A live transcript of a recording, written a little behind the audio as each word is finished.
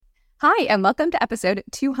Hi, and welcome to episode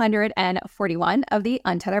 241 of the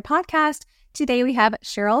Untethered podcast. Today we have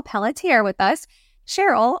Cheryl Pelletier with us.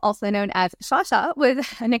 Cheryl, also known as Shasha, was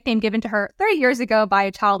a nickname given to her 30 years ago by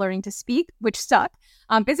a child learning to speak, which stuck,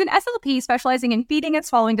 is an SLP specializing in feeding and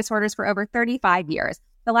swallowing disorders for over 35 years.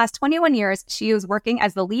 The last 21 years, she was working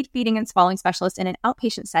as the lead feeding and swallowing specialist in an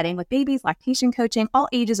outpatient setting with babies, lactation coaching, all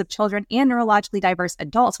ages of children, and neurologically diverse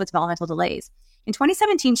adults with developmental delays. In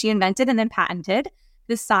 2017, she invented and then patented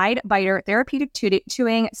the side biter therapeutic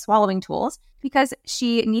chewing swallowing tools because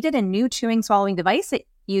she needed a new chewing swallowing device that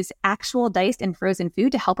used actual diced and frozen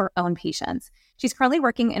food to help her own patients. She's currently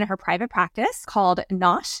working in her private practice called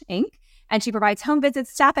Nosh Inc., and she provides home visits,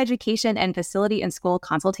 staff education, and facility and school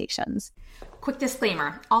consultations. Quick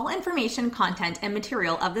disclaimer, all information, content, and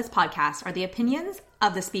material of this podcast are the opinions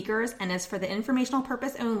of the speakers and is for the informational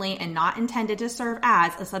purpose only and not intended to serve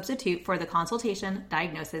as a substitute for the consultation,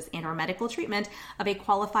 diagnosis, and or medical treatment of a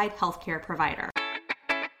qualified healthcare provider.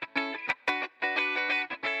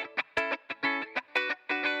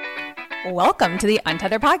 Welcome to the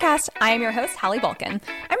Untethered podcast. I am your host, Hallie Bulkin.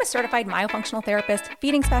 I'm a certified myofunctional therapist,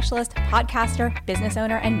 feeding specialist, podcaster, business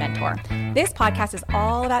owner, and mentor. This podcast is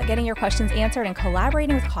all about getting your questions answered and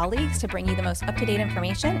collaborating with colleagues to bring you the most up-to-date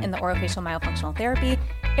information in the orofacial myofunctional therapy,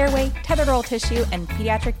 airway, tethered oral tissue, and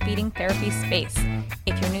pediatric feeding therapy space.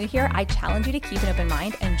 If you're new here, I challenge you to keep an open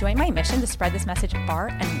mind and join my mission to spread this message far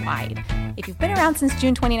and wide. If you've been around since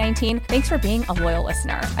June 2019, thanks for being a loyal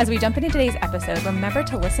listener. As we jump into today's episode, remember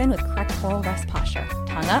to listen with correct oral rest posture.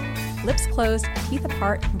 Tongue up, lips closed, teeth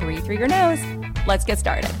apart, breathe through your nose. Let's get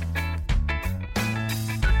started.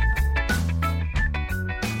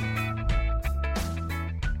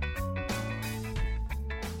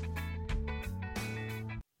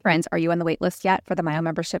 Friends, are you on the wait list yet for the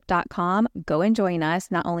myomembership.com? Go and join us.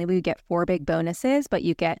 Not only will you get 4 big bonuses, but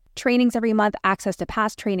you get trainings every month, access to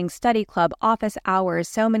past trainings, study club, office hours,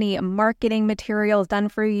 so many marketing materials done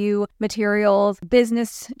for you, materials,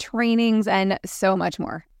 business trainings, and so much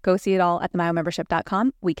more. Go see it all at the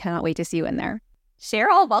myomembership.com. We cannot wait to see you in there.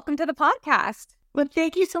 Cheryl, welcome to the podcast. Well,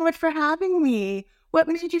 thank you so much for having me. What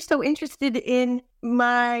made you so interested in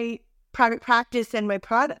my private practice and my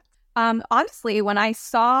product? Honestly, when I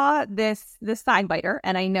saw this side biter,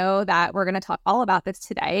 and I know that we're going to talk all about this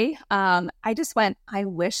today, I just went, I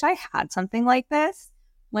wish I had something like this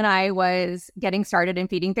when I was getting started in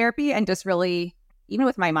feeding therapy and just really, even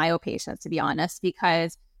with my myo patients, to be honest,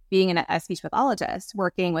 because being a speech pathologist,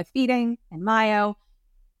 working with feeding and myo,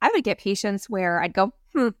 I would get patients where I'd go,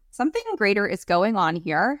 something greater is going on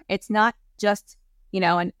here. It's not just,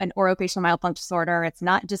 an orofacial myofunctional disorder. It's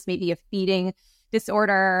not just maybe a feeding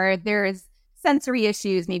disorder. There's sensory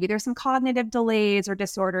issues. Maybe there's some cognitive delays or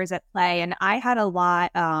disorders at play. And I had a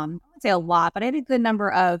lot, I wouldn't say a lot, but I had a good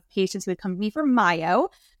number of patients who would come to me for myo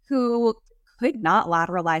who could not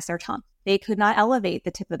lateralize their tongue. They could not elevate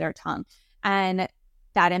the tip of their tongue. And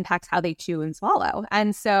that impacts how they chew and swallow.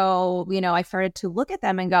 And so, I started to look at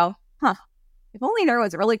them and go, if only there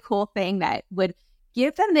was a really cool thing that would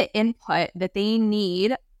give them the input that they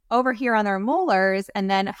need over here on their molars and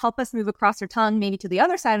then help us move across their tongue, maybe to the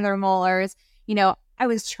other side of their molars. I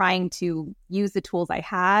was trying to use the tools I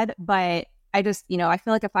had, but I just, I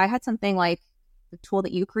feel like if I had something like the tool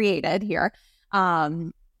that you created here,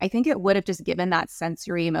 I think it would have just given that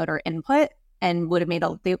sensory motor input and they would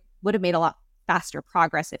have made a lot faster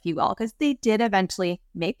progress, if you will, because they did eventually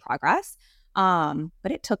make progress.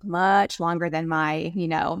 But it took much longer than my,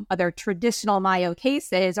 other traditional myo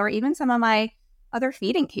cases or even some of my other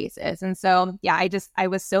feeding cases. And so, I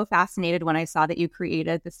was so fascinated when I saw that you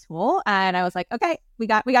created this tool, and I was like, okay, we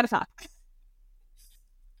got to talk.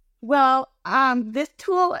 Well, this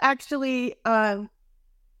tool actually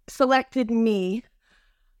selected me.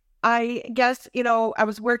 I guess, I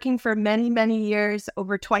was working for many, many years,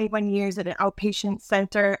 over 21 years at an outpatient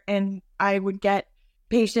center, and I would get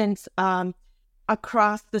patients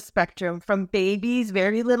across the spectrum from babies,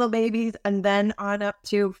 very little babies, and then on up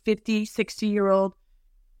to 50, 60-year-old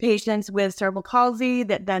patients with cerebral palsy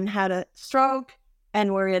that then had a stroke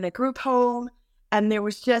and were in a group home. And there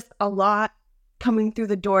was just a lot coming through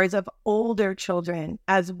the doors of older children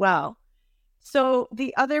as well. So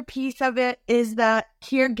the other piece of it is that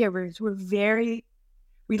caregivers were very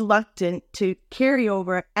reluctant to carry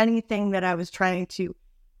over anything that I was trying to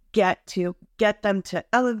get them to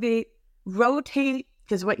elevate, rotate,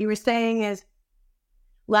 because what you were saying is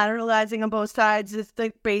lateralizing on both sides is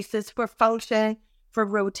the basis for function, for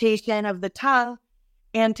rotation of the tongue,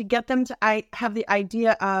 and to get them to have the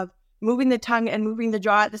idea of moving the tongue and moving the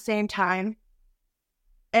jaw at the same time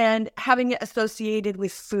and having it associated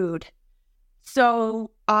with food.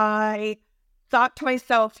 So I thought to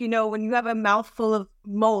myself, when you have a mouthful of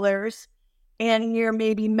molars and you're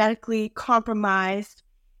maybe medically compromised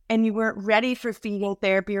and you weren't ready for feeding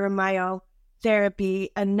therapy or myotherapy,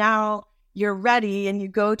 and now you're ready and you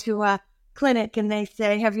go to a clinic and they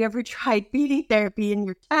say, have you ever tried feeding therapy? And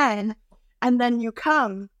you're 10, and then you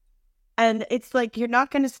come. And it's like, you're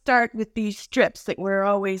not going to start with these strips that we're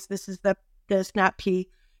always, this is the snap pea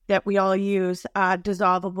that we all use,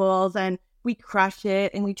 dissolvables, and we crush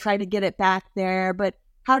it and we try to get it back there. But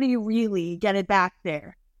how do you really get it back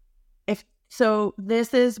there? So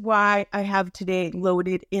this is why I have today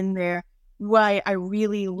loaded in there, why I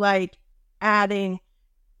really like adding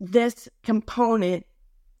this component,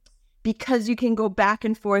 because you can go back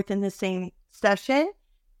and forth in the same session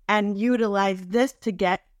and utilize this to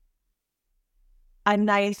get a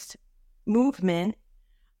nice movement.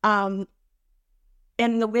 And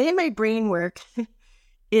the way my brain works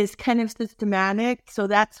is kind of systematic. So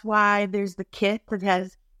that's why there's the kit that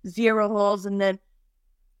has 0 holes and then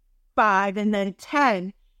 5 and then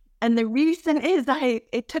 10. And the reason is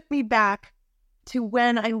it took me back to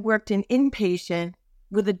when I worked in inpatient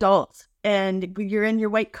with adults, and you're in your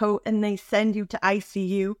white coat and they send you to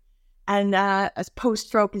ICU, and a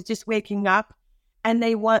post-stroke is just waking up, and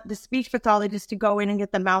they want the speech pathologist to go in and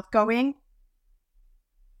get the mouth going.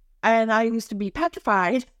 And I used to be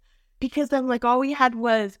petrified because I'm like, all we had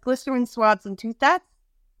was glycerin swabs and tooth sets,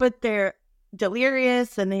 but they're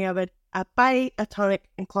delirious and they have a bite, a tonic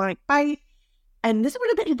and clonic bite. And this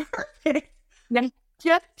would have been perfect.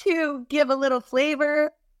 Just to give a little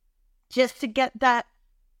flavor, just to get that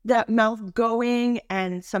mouth going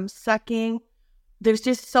and some sucking. There's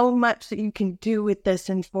just so much that you can do with this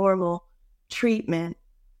informal treatment.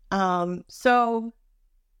 So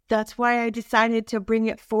that's why I decided to bring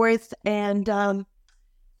it forth and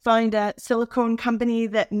find a silicone company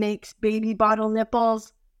that makes baby bottle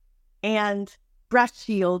nipples and breast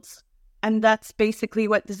shields. And that's basically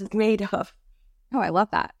what this is made of. Oh, I love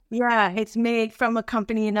that. Yeah, it's made from a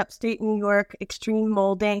company in upstate New York, Extreme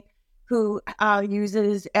Molding, who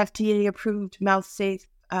uses FDA-approved mouth-safe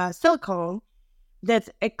silicone that's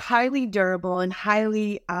highly durable and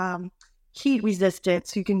highly heat-resistant,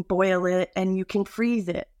 so you can boil it and you can freeze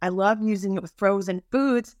it. I love using it with frozen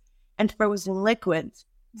foods and frozen liquids.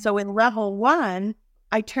 So in level 1,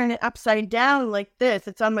 I turn it upside down like this.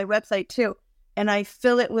 It's on my website too. And I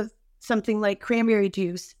fill it with something like cranberry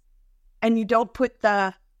juice. And you don't put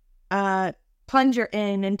the plunger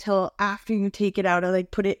in until after you take it out. I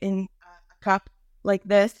like put it in a cup like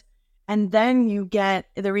this. And then you get,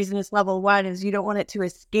 the reason it's level 1 is you don't want it to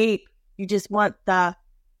escape. You just want the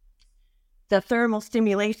thermal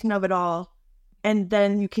stimulation of it all. And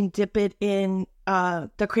then you can dip it in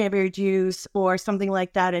the cranberry juice or something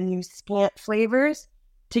like that and use scant flavors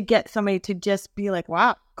to get somebody to just be like,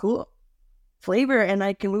 wow, cool flavor, and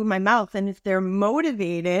I can move my mouth. And if they're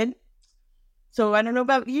motivated, so I don't know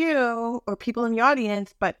about you or people in the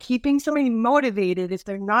audience, but keeping somebody motivated if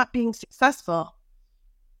they're not being successful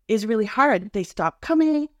is really hard. They stop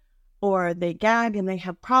coming or they gag and they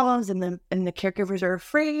have problems, and the caregivers are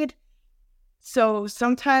afraid. So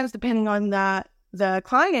sometimes, depending on the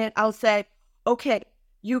client, I'll say, okay,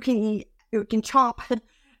 you can chomp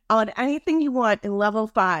on anything you want in level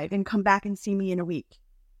 5 and come back and see me in a week.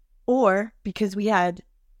 Or, because we had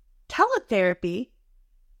teletherapy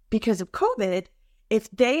because of COVID, if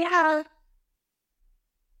they have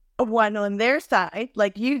one on their side,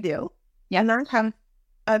 like you do, and I have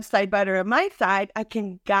a side biter on my side, I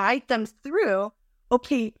can guide them through,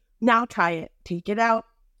 okay, now try it. Take it out.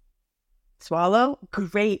 Swallow.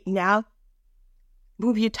 Great. Now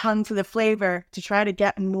move your tongue for the flavor to try to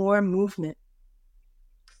get more movement.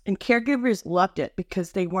 And caregivers loved it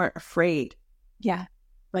because they weren't afraid. Yeah.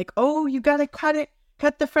 Like, oh, you got to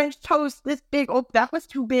cut the French toast this big. Oh, that was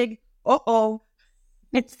too big. Uh-oh.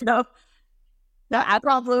 It's no.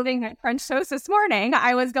 After moving my French toast this morning,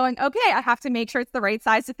 I was going, okay, I have to make sure it's the right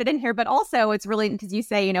size to fit in here. But also it's really, because you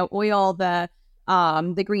say, oil the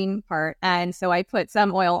green part. And so I put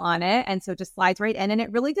some oil on it. And so it just slides right in. And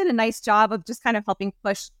it really did a nice job of just kind of helping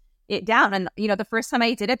push it down. And, the first time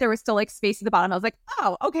I did it, there was still like space at the bottom. I was like,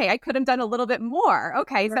 oh, okay, I could have done a little bit more.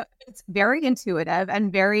 Okay. So it's very intuitive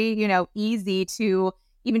and very, easy to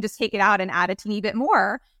even just take it out and add a teeny bit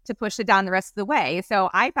more to push it down the rest of the way. So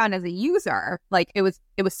I found as a user, like it was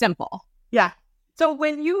simple. Yeah. So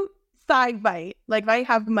when you side bite, like I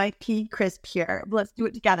have my pea crisp here, let's do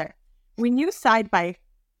it together. When you side bite,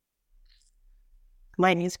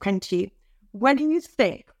 mine is crunchy. What do you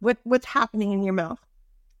think? What's happening in your mouth?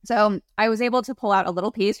 So I was able to pull out a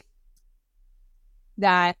little piece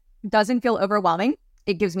that doesn't feel overwhelming.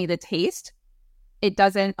 It gives me the taste. it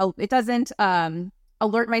doesn't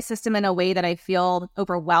alert my system in a way that I feel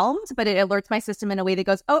overwhelmed, but it alerts my system in a way that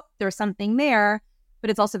goes, oh, there's something there, but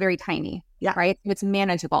it's also very tiny. Yeah. Right. It's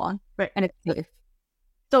manageable. Right. And it's safe.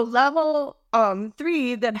 So level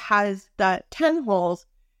 3 that has the 10 holes,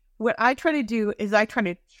 what I try to do is I try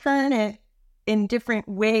to turn it in different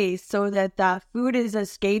ways so that the food is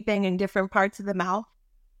escaping in different parts of the mouth.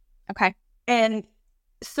 Okay. And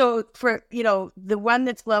so for, the one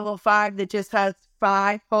that's level 5 that just has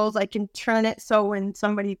 5 holes, I can turn it so when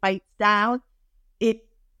somebody bites down, it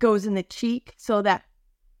goes in the cheek so that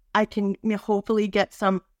I can hopefully get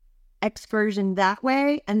some excursion that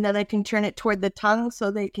way. And then I can turn it toward the tongue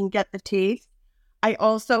so they can get the taste. I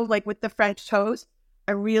also, like with the French toast,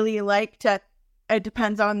 I really like to, it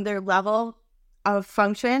depends on their level of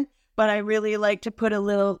function, but I really like to put a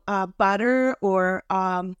little butter or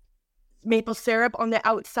maple syrup on the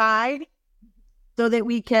outside so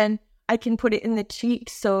that I can put it in the cheek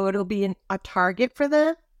so it'll be a target for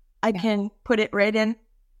them. I can put it right in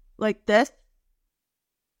like this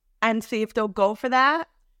and see if they'll go for that.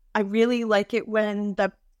 I really like it when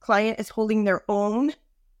the client is holding their own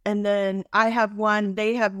and then I have one,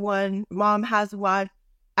 they have one, mom has one,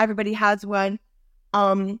 everybody has one.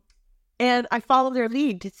 And I follow their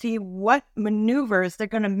lead to see what maneuvers they're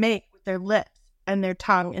going to make with their lips and their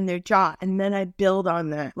tongue and their jaw. And then I build on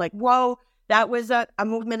that. Like, whoa, that was a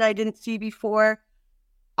movement I didn't see before.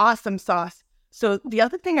 Awesome sauce. So the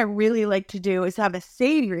other thing I really like to do is have a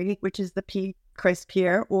savory, which is the pea crisp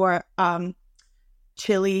here, or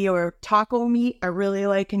chili or taco meat I really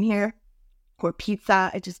like in here, or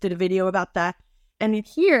pizza. I just did a video about that. And in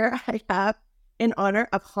here I have, in honor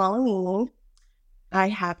of Halloween, I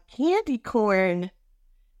have candy corn.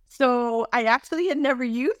 So I actually had never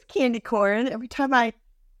used candy corn. Every time I,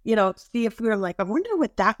 see a food, I'm like, I wonder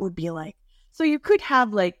what that would be like. So you could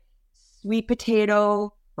have like sweet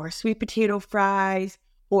potato or sweet potato fries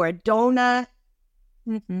or a donut.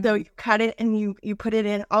 Mm-hmm. So you cut it and you put it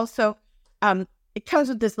in. Also, it comes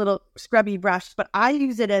with this little scrubby brush, but I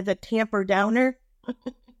use it as a tamper downer.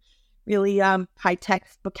 Really high-tech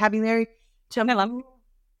vocabulary.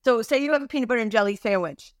 So say you have a peanut butter and jelly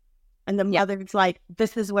sandwich and the mother's like,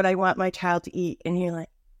 this is what I want my child to eat. And you're like,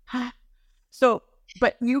 ah. So,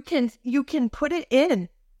 but you can put it in.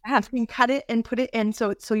 You can cut it and put it in.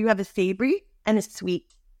 So you have a savory and a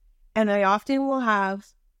sweet. And I often will have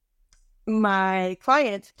my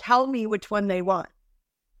clients tell me which one they want.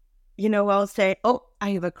 I'll say, oh, I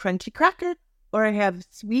have a crunchy cracker or I have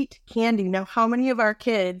sweet candy. Now, how many of our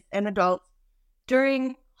kids and adults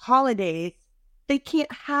during holidays, they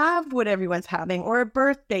can't have what everyone's having, or a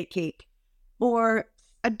birthday cake, or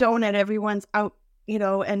a donut everyone's out,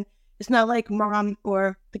 and it's not like mom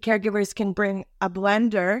or the caregivers can bring a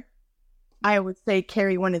blender. I would say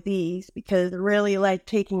carry one of these because I really like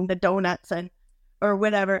taking the donuts or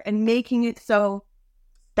whatever and making it so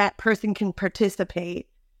that person can participate.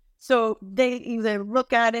 So they either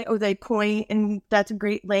look at it or they point, and that's a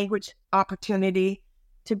great language opportunity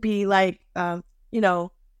to be like,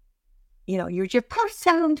 here's your purse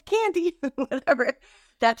sound candy, whatever.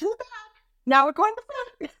 That's in the back. Now we're going to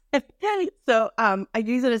the front. So I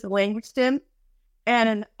use it as a language stim.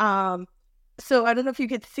 And so I don't know if you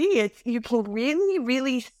could see it. You can really,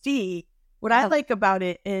 really see what I like about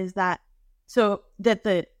it is that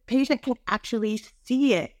the patient can actually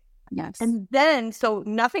see it. Yes. And then, so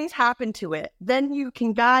nothing's happened to it. Then you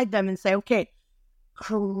can guide them and say, okay,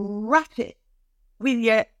 crush it with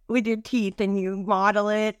your teeth, and you model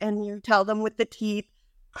it and you tell them with the teeth,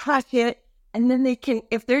 crush it. And then they can,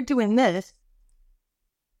 if they're doing this,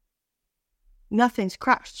 nothing's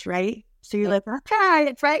crushed, right? So you're like, okay,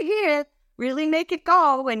 it's right here. Really make it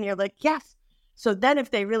go. And you're like, yes. So then if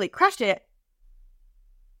they really crush it,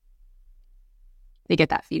 they get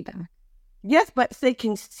that feedback. Yes, but they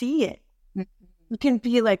can see it. You can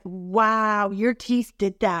be like, wow, your teeth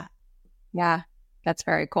did that. Yeah, that's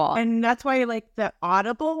very cool. And that's why I like the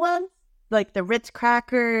audible ones, like the Ritz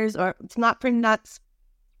crackers, or it's not for nuts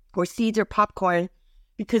or seeds or popcorn,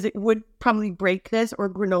 because it would probably break this, or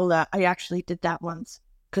granola. I actually did that once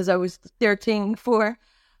because I was searching for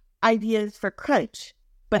ideas for crunch.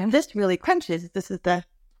 But this really crunches. This is the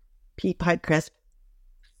pea pie crisp.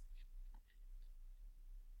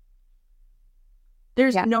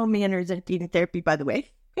 There's no manners in feeding therapy, by the way.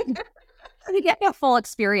 You get a full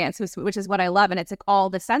experience, which is what I love. And it's like all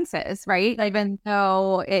the senses, right? Even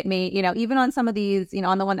though it may, even on some of these,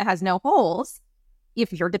 on the one that has no holes,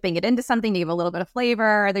 if you're dipping it into something to give a little bit of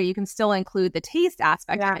flavor, you can still include the taste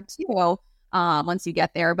aspect of it too, once you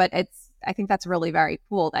get there. But I think that's really very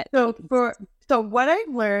cool. So what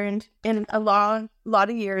I've learned in a lot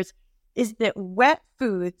of years is that wet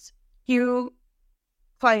foods cue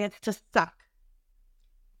clients to suck.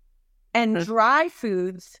 And dry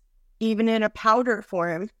foods, even in a powder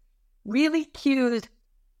form, really cues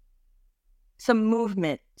some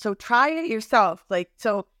movement. So try it yourself. I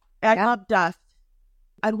love dust.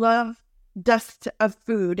 I love dust of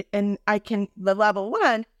food, and the level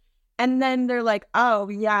 1, and then they're like, oh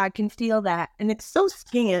yeah, I can feel that. And it's so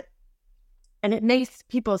scant, and it makes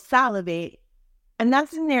people salivate. And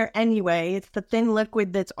that's in there anyway. It's the thin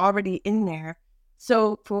liquid that's already in there.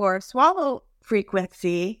 So for swallow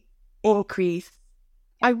frequency increase,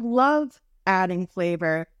 I love adding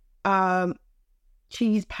flavor,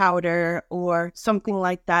 cheese powder or something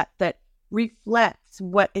like that reflects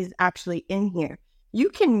what is actually in here. You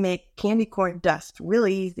can make candy corn dust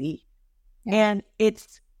really easy. Yeah. And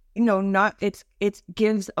it's, it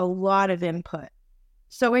gives a lot of input.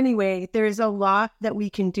 So anyway, there's a lot that we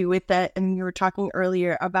can do with that. And you were talking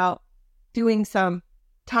earlier about doing some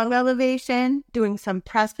tongue elevation, doing some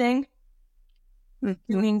pressing,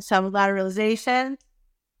 doing some lateralization.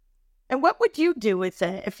 And what would you do with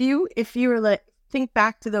it if you were think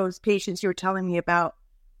back to those patients you were telling me about?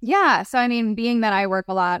 Yeah. So, I mean, being that I work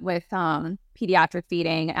a lot with pediatric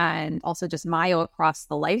feeding and also just myo across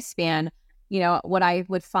the lifespan, what I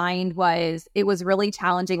would find was it was really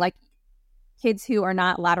challenging. Like kids who are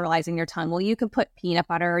not lateralizing their tongue, well, you can put peanut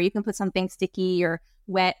butter or you can put something sticky or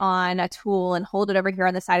wet on a tool and hold it over here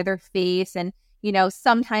on the side of their face. And,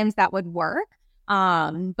 sometimes that would work.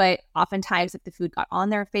 But oftentimes if the food got on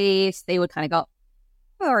their face, they would kind of go,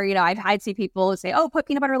 or, I'd see people say, oh, put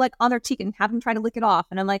peanut butter on their cheek and have them try to lick it off.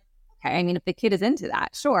 And I'm like, okay, I mean, if the kid is into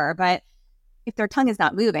that, sure. But if their tongue is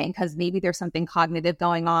not moving because maybe there's something cognitive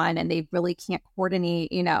going on and they really can't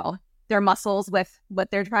coordinate, their muscles with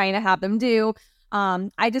what they're trying to have them do.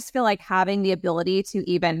 I just feel like having the ability to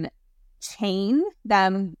even chain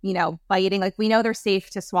them, biting, like we know they're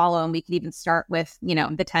safe to swallow and we could even start with, the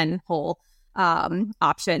 10-hole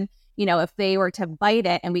option. If they were to bite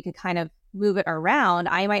it and we could kind of move it around,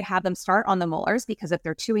 I might have them start on the molars because if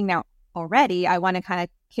they're chewing now already, I want to kind of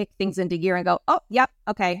kick things into gear and go, oh, yep,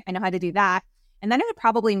 okay, I know how to do that. And then I would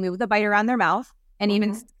probably move the bite around their mouth and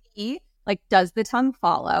even see, does the tongue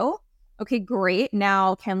follow? Okay, great.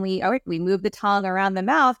 Now we move the tongue around the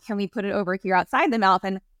mouth. Can we put it over here outside the mouth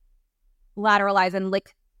and lateralize and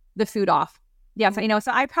lick the food off? Yeah,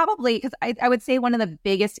 so I probably, because I would say one of the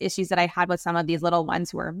biggest issues that I had with some of these little ones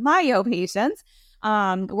who are myo patients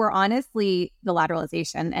were honestly the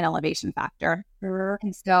lateralization and elevation factor.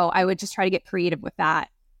 And so I would just try to get creative with that.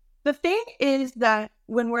 The thing is that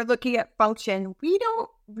when we're looking at function, we don't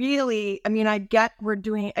really, I get we're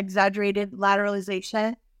doing exaggerated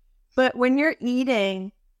lateralization, but when you're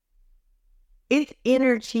eating, it's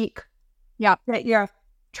inner cheek that you're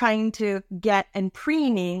trying to get, and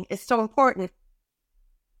preening is so important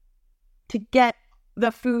to get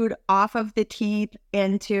the food off of the teeth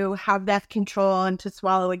and to have that control and to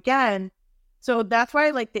swallow again. So that's why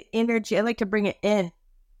I like the energy. I like to bring it in,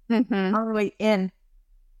 all the way in,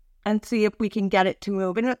 and see if we can get it to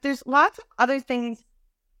move. And there's lots of other things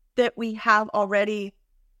that we have already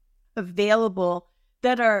available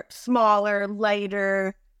that are smaller,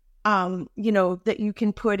 lighter, that you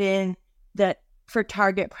can put in that for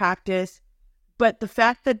target practice. But the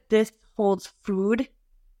fact that this holds food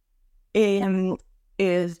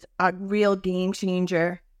is a real game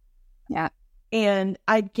changer. Yeah. And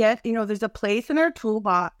I get, there's a place in our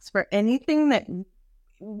toolbox for anything that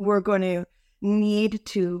we're going to need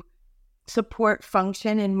to support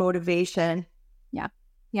function and motivation. Yeah.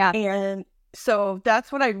 Yeah. And so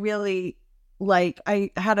that's what I really like.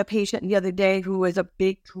 I had a patient the other day who was a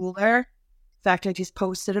big drooler. In fact, I just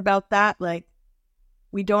posted about that.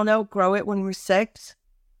 We don't outgrow it when we're 6,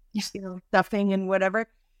 stuffing and whatever.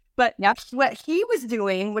 But what he was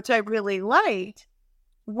doing, which I really liked,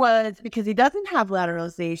 was because he doesn't have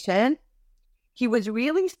lateralization, he was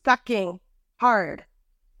really sucking hard.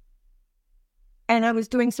 And I was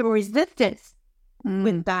doing some resistance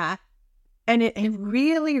with that. And it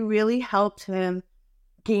really, really helped him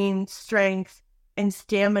gain strength and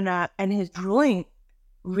stamina, and his drooling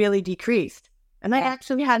really decreased. And I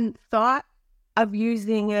actually hadn't thought of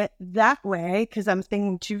using it that way because I'm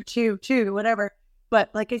thinking chew, whatever. But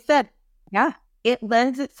like I said, it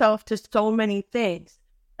lends itself to so many things,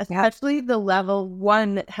 especially the level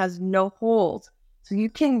 1 that has no holes. So you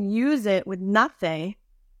can use it with nothing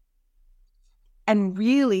and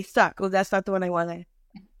really suck. Oh, that's not the one I wanted.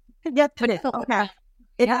 Yeah, but it is. Okay.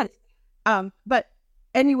 It is. But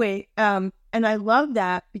anyway, and I love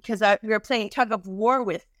that because we were playing tug of war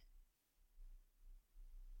with,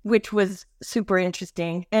 which was super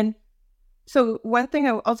interesting. And So one thing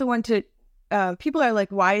I also want to, people are like,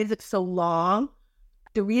 why is it so long?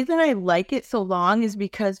 The reason I like it so long is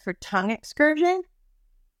because for tongue excursion,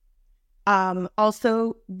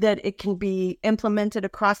 also that it can be implemented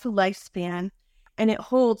across the lifespan, and it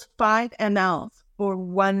holds 5 ml or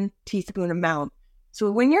 1 teaspoon amount.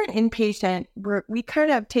 So when you're an inpatient, we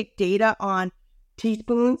kind of take data on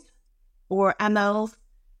teaspoons or mLs,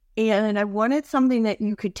 and I wanted something that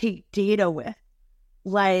you could take data with.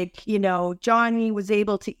 Like, Johnny was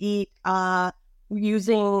able to eat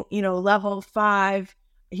using, level 5.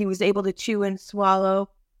 He was able to chew and swallow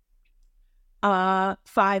 5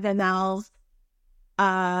 mLs.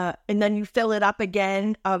 And then you fill it up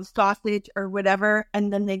again of sausage or whatever,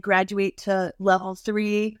 and then they graduate to level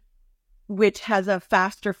 3, which has a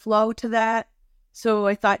faster flow to that. So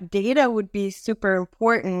I thought data would be super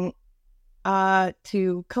important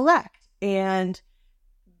to collect. And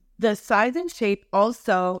the size and shape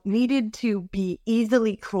also needed to be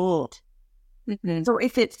easily cooled. Mm-hmm. So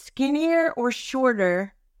if it's skinnier or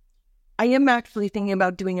shorter, I am actually thinking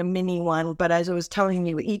about doing a mini one, but as I was telling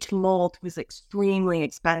you, each mold was extremely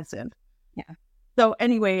expensive. Yeah. So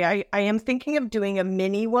anyway, I am thinking of doing a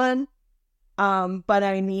mini one, but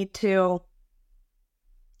I need to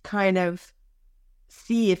kind of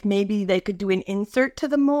see if maybe they could do an insert to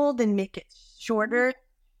the mold and make it shorter.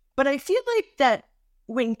 But I feel like that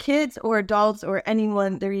when kids or adults or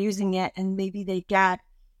anyone, they're using it and maybe they get,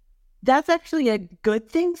 that's actually a good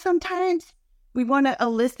thing sometimes. We want to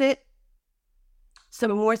elicit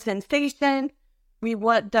some more sensation. We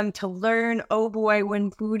want them to learn, oh boy,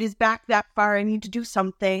 when food is back that far, I need to do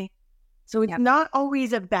something. So it's not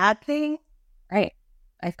always a bad thing. Right.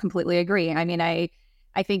 I completely agree. I mean, I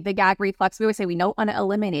think the gag reflex, we always say we don't want to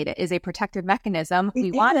eliminate it, is a protective mechanism.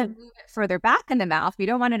 We want to move it further back in the mouth. We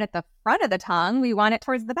don't want it at the front of the tongue. We want it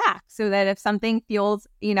towards the back so that if something feels,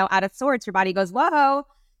 out of sorts, your body goes, whoa,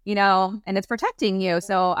 and it's protecting you.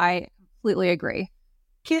 So I completely agree.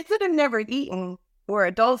 Kids that have never eaten or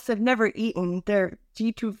adults that have never eaten, they're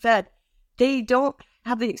G-tube fed, they don't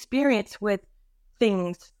have the experience with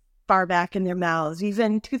things far back in their mouths.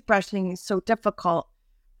 Even toothbrushing is so difficult.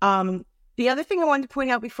 The other thing I wanted to point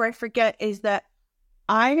out before I forget is that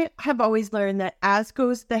I have always learned that as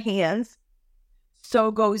goes the hands,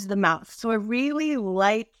 so goes the mouth. So I really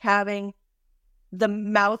like having the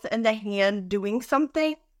mouth and the hand doing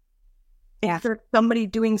something. Yeah. If there's somebody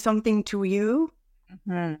doing something to you,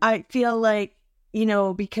 mm-hmm. I feel like,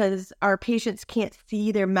 because our patients can't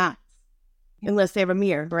see their mouths unless they have a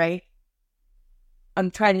mirror, right? I'm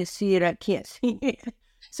trying to see it, I can't see it.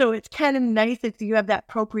 So it's kind of nice if you have that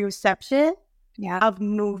proprioception of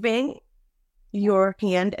moving your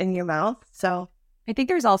hand and your mouth. So I think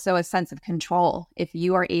there's also a sense of control. If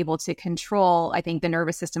you are able to control, I think the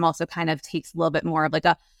nervous system also kind of takes a little bit more of like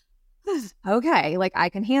okay, like I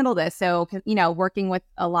can handle this. So, working with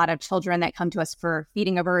a lot of children that come to us for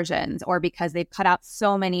feeding aversions or because they've cut out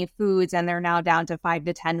so many foods and they're now down to 5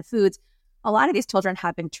 to 10 foods, a lot of these children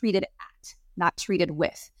have been treated at, not treated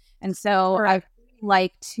with. And so I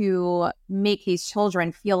like to make these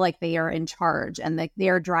children feel like they are in charge and that they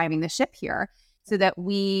are driving the ship here so that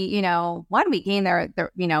we, we gain their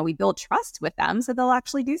we build trust with them so they'll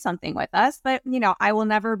actually do something with us. But, I will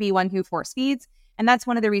never be one who force feeds. And that's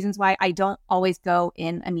one of the reasons why I don't always go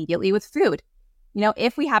in immediately with food.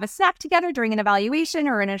 If we have a snack together during an evaluation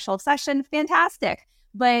or initial session, fantastic.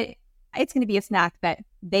 But it's going to be a snack that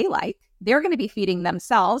they like. They're going to be feeding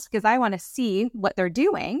themselves because I want to see what they're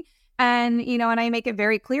doing. And, and I make it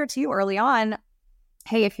very clear to you early on,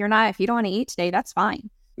 hey, if you don't want to eat today, that's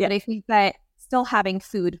fine. Yeah. But I think that still having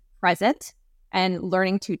food present and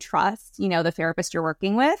learning to trust, the therapist you're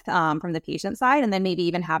working with from the patient side, and then maybe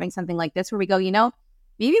even having something like this where we go,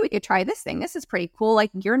 maybe we could try this thing. This is pretty cool.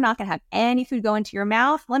 Like, you're not going to have any food go into your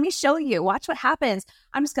mouth. Let me show you. Watch what happens.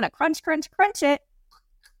 I'm just going to crunch, crunch, crunch it,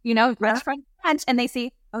 crunch, crunch, crunch. And they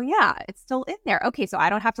see, oh, yeah, it's still in there. Okay, so I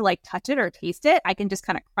don't have to like touch it or taste it. I can just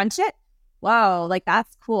kind of crunch it. Whoa, like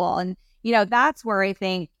that's cool. And, that's where I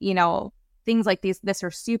think, things like this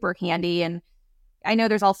are super handy. And I know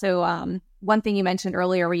there's also one thing you mentioned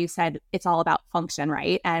earlier where you said it's all about function,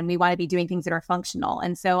 right? And we want to be doing things that are functional.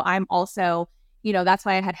 And so I'm also, that's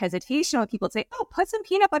why I had hesitation when people would say, oh, put some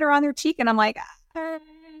peanut butter on their cheek. And I'm like,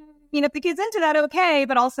 if the kid's into that, okay.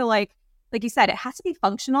 But also like you said, it has to be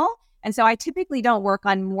functional. And so I typically don't work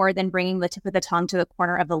on more than bringing the tip of the tongue to the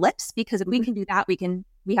corner of the lips, because if we can do that,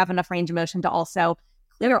 we have enough range of motion to also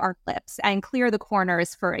clear our lips and clear the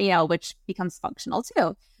corners for, which becomes functional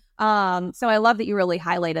too. So I love that you really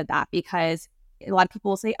highlighted that, because a lot of people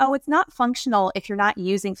will say, oh, it's not functional if you're not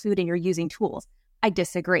using food and you're using tools. I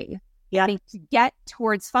disagree. Yeah. I think to get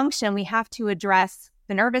towards function, we have to address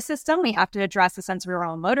the nervous system. We have to address the sensory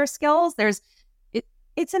motor skills.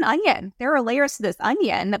 It's an onion. There are layers to this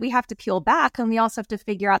onion that we have to peel back, and we also have to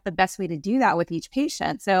figure out the best way to do that with each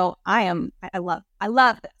patient. So I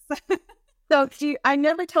love this. So I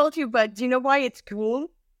never told you, but do you know why it's green?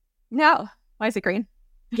 No. Why is it green?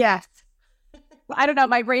 Yes. I don't know.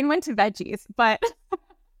 My brain went to veggies, but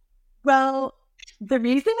well, the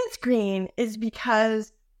reason it's green is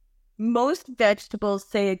because most vegetables,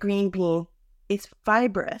 say a green bean, is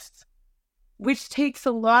fibrous, which takes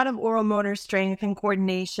a lot of oral motor strength and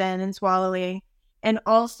coordination and swallowing, and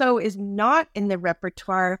also is not in the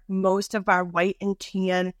repertoire most of our white and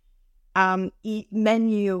tan eat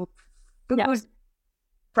menu food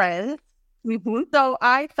friends. Mm-hmm. So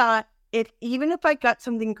I thought, even if I got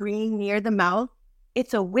something green near the mouth,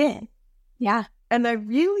 it's a win. Yeah. And I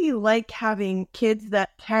really like having kids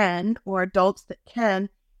that can, or adults that can,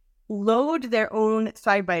 load their own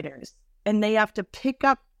side biters. And they have to pick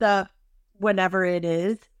up the whatever it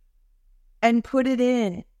is and put it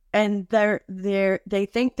in. And they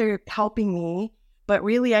think they're helping me, but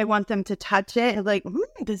really I want them to touch it and like,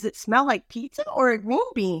 does it smell like pizza or a green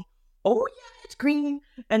bean? Oh yeah, it's green.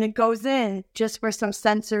 And it goes in just for some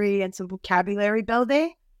sensory and some vocabulary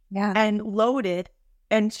building. Yeah. And load it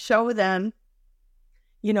and show them,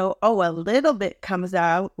 a little bit comes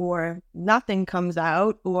out or nothing comes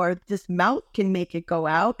out, or this mouth can make it go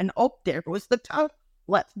out, and there goes the tongue.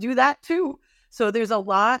 Let's do that too. So there's a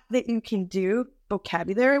lot that you can do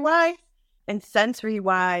vocabulary wise and sensory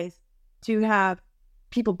wise to have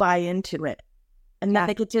people buy into it, and that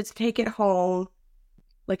they could just take it home.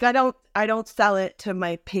 Like I don't sell it to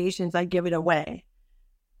my patients. I give it away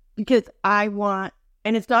because I want,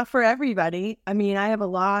 and it's not for everybody. I mean, I have a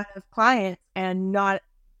lot of clients and not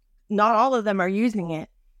all of them are using it.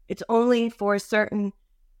 It's only for certain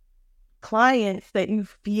clients that you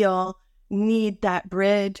feel need that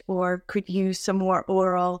bridge or could use some more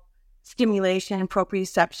oral stimulation,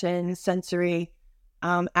 proprioception, sensory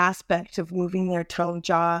aspect of moving their tongue,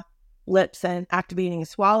 jaw, lips, and activating a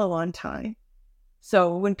swallow on time.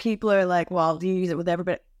 So when people are like, well, do you use it with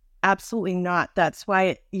everybody? Absolutely not. That's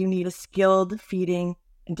why you need a skilled feeding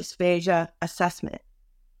and dysphagia assessment.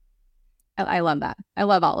 I love that. I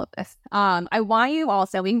love all of this. I want you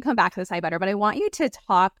also, we can come back to this better, but I want you to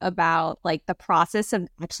talk about like the process of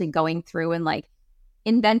actually going through and like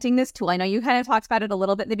inventing this tool. I know you kind of talked about it a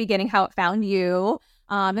little bit in the beginning, how it found you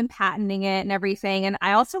and patenting it and everything. And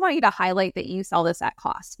I also want you to highlight that you sell this at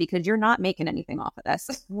cost because you're not making anything off of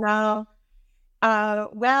this. No.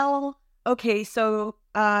 Well, okay. So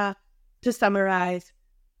to summarize,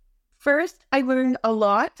 first, I learned a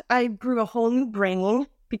lot. I grew a whole new brain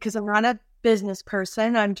because I'm not a business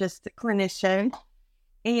person. I'm just a clinician.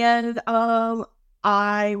 And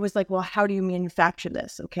I was like, well, how do you manufacture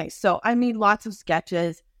this? Okay, so I made lots of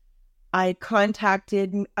sketches. I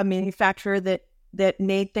contacted a manufacturer that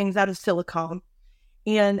made things out of silicone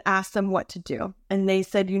and asked them what to do. And they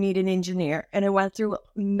said, you need an engineer. And I went through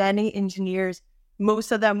many engineers.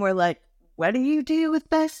 Most of them were like, what do you do with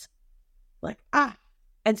this? Like,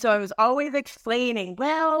 And so I was always explaining,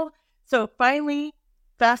 so finally,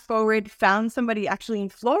 fast forward, found somebody actually in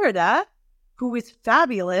Florida who was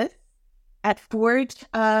fabulous at Forge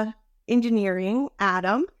Engineering,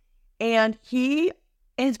 Adam. And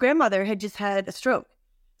his grandmother had just had a stroke.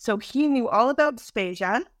 So he knew all about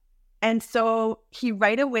dysphagia. And so he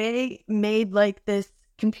right away made like this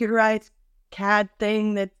computerized CAD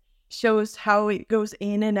thing that shows how it goes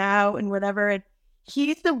in and out and whatever. And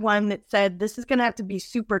he's the one that said, this is going to have to be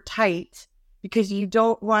super tight because you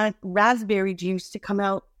don't want raspberry juice to come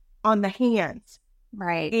out on the hands.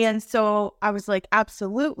 Right. And so I was like,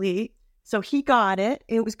 absolutely. So he got it.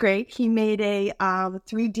 It was great. He made a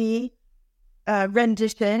 3D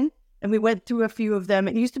rendition, and we went through a few of them.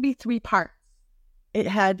 It used to be 3 parts. It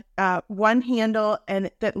had one handle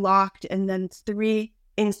and that locked, and then 3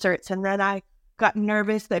 inserts. And then I got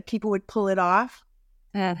nervous that people would pull it off.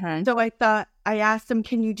 Uh-huh. So I asked him,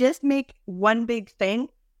 can you just make one big thing?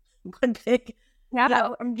 One big,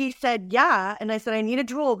 and he said, yeah. And I said, I need a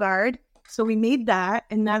drool guard. So we made that,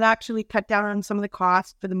 and that actually cut down on some of the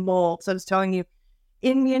costs for the mold. So I was telling you,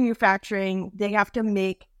 in manufacturing, they have to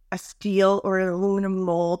make a steel or an aluminum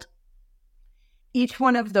mold. Each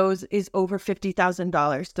one of those is over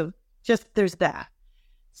 $50,000. So just there's that.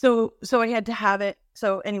 So I had to have it.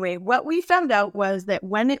 So anyway, what we found out was that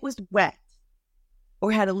when it was wet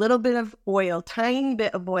or had a little bit of oil, tiny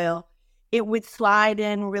bit of oil, it would slide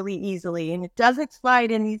in really easily. And it doesn't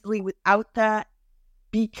slide in easily without that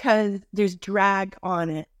because there's drag on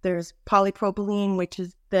it. There's polypropylene, which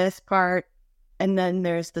is this part, and then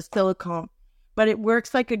there's the silicone. But it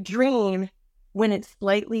works like a dream when it's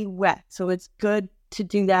slightly wet. So it's good to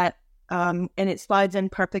do that. And it slides in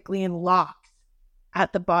perfectly and locks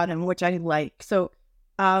at the bottom, which I like. So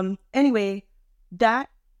anyway, that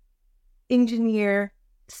engineer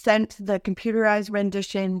sent the computerized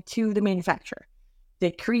rendition to the manufacturer.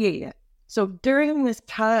 They create it. So during this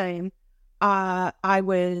time, I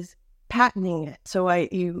was patenting it. So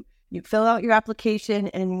you fill out your application,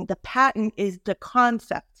 and the patent is the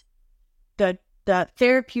concept. The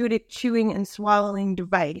therapeutic chewing and swallowing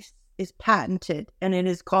device is patented, and it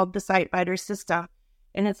is called the Sightfinder system.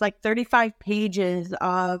 And it's like 35 pages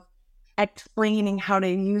of explaining how to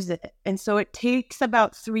use it. And so it takes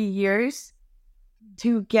about 3 years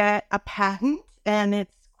to get a patent, and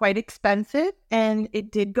it's quite expensive. And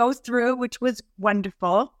it did go through, which was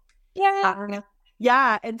wonderful.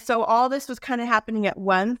 Yeah. And so all this was kind of happening at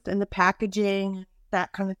once, and the packaging,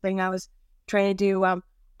 that kind of thing I was trying to do.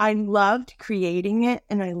 I loved creating it,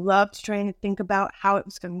 and I loved trying to think about how it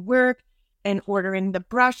was going to work and ordering the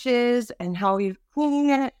brushes and how you clean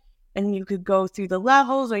it. And you could go through the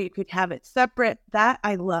levels, or you could have it separate. That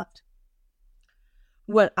I loved.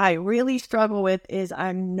 What I really struggle with is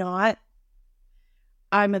I'm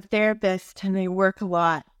a therapist, and I work a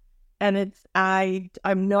lot. And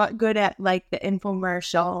I'm not good at like the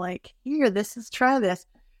infomercial, like, here, try this.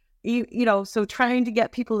 So trying to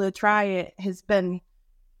get people to try it has been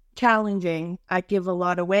challenging. I give a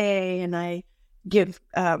lot away, and I give,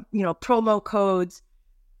 promo codes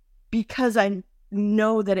because I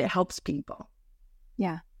know that it helps people.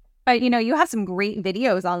 Yeah. But, you have some great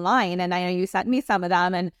videos online, and I know you sent me some of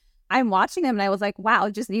them, and I'm watching them, and I was like, wow,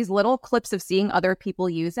 just these little clips of seeing other people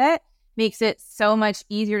use it makes it so much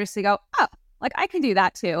easier just to go, oh, like I can do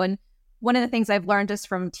that too. And one of the things I've learned just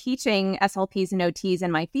from teaching SLPs and OTs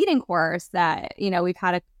in my feeding course that, we've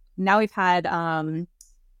had like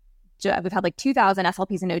 2,000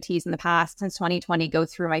 SLPs and OTs in the past since 2020 go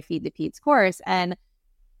through my Feed the Peds course. And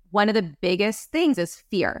one of the biggest things is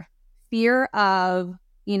fear of,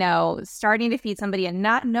 starting to feed somebody and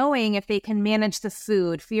not knowing if they can manage the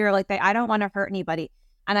food, fear like I don't want to hurt anybody.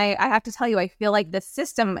 And I have to tell you, I feel like the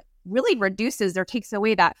system really reduces or takes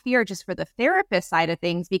away that fear just for the therapist side of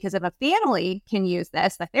things, because if a family can use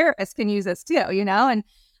this, the therapist can use this too, And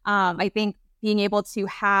I think being able to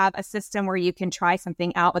have a system where you can try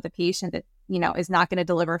something out with a patient that, is not going to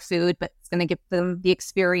deliver food, but it's going to give them the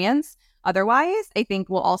experience otherwise, I think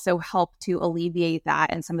will also help to alleviate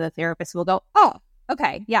that. And some of the therapists will go, oh,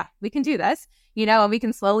 okay, yeah, we can do this, and we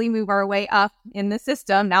can slowly move our way up in the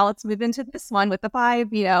system. Now let's move into this one with the 5,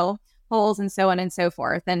 holes and so on and so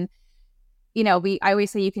forth. And, I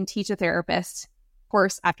always say you can teach a therapist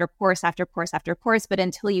course after course after course after course, but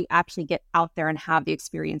until you actually get out there and have the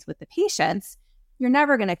experience with the patients, you're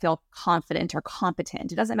never going to feel confident or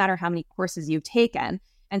competent. It doesn't matter how many courses you've taken.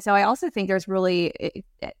 And so I also think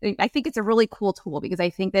I think it's a really cool tool, because I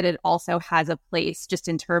think that it also has a place just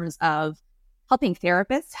in terms of helping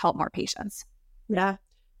therapists help more patients. Yeah.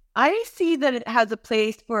 I see that it has a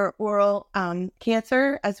place for oral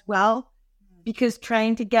cancer as well, because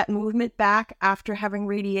trying to get movement back after having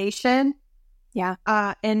radiation,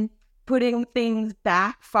 and putting things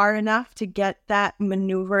back far enough to get that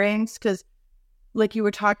maneuverings, because like you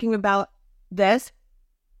were talking about this,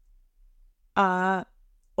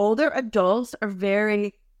 older adults are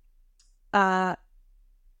very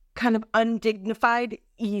kind of undignified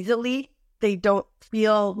easily. They don't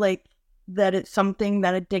feel like that it's something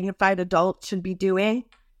that a dignified adult should be doing.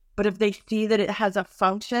 But if they see that it has a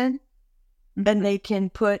function, and they can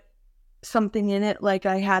put something in it, like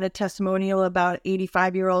I had a testimonial about an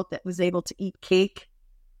 85-year-old that was able to eat cake,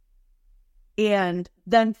 and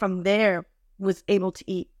then from there was able to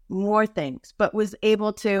eat more things, but was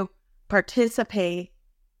able to participate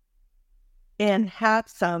and have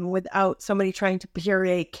some without somebody trying to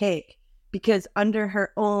puree cake, because under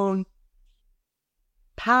her own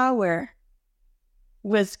power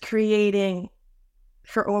was creating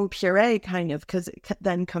her own puree, kind of, because it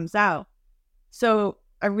then comes out. So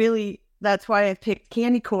that's why I picked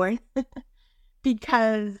candy corn,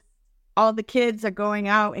 because all the kids are going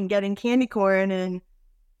out and getting candy corn, and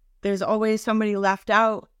there's always somebody left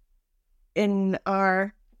out in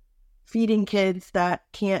our feeding kids that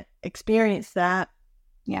can't experience that.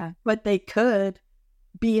 Yeah. But they could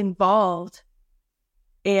be involved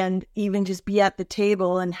and even just be at the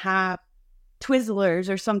table and have Twizzlers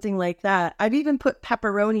or something like that. I've even put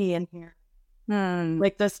pepperoni in here.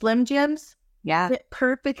 Like the Slim Jims. Yeah. Fit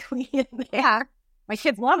perfectly in there. Yeah. My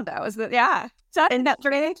kids love those. Yeah. And that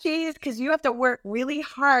string cheese, because you have to work really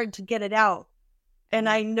hard to get it out. And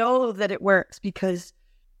I know that it works because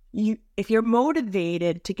if you're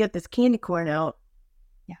motivated to get this candy corn out,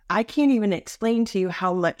 I can't even explain to you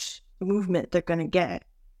how much movement they're going to get.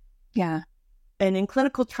 Yeah. And in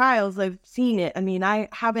clinical trials, I've seen it. I mean, I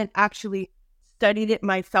haven't actually studied it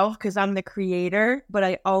myself because I'm the creator, but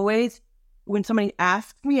I always, when somebody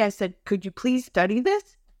asks me, I said, could you please study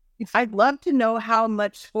this? I'd love to know how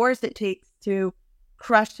much force it takes to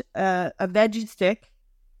crush a veggie stick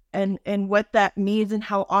and what that means and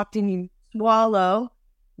how often you swallow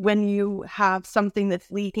when you have something that's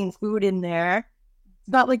leaking food in there. It's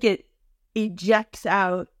not like it ejects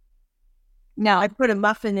out. No. I put a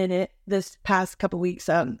muffin in it this past couple weeks,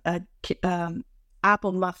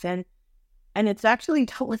 apple muffin, and it's actually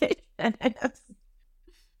delicious.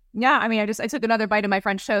 Yeah, I mean, I took another bite of my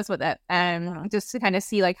French toast with it, and just to kind of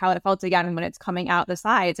see like how it felt again when it's coming out the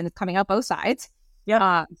sides, and it's coming out both sides.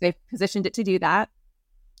 Yeah, they've positioned it to do that,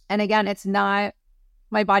 and again, it's not.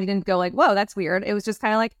 My body didn't go like, "Whoa, that's weird." It was just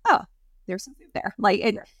kind of like, "Oh, there's some food there." Like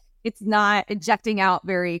it's not ejecting out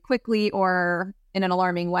very quickly or in an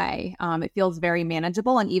alarming way. It feels very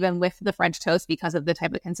manageable, and even with the French toast, because of the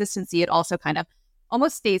type of consistency, it also kind of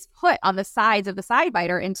almost stays put on the sides of the side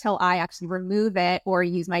biter until I actually remove it or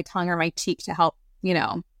use my tongue or my cheek to help,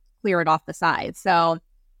 clear it off the sides. So I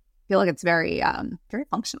feel like it's very, very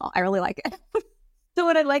functional. I really like it. So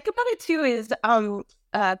what I like about it too is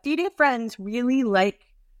feeding friends really like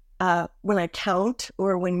when I count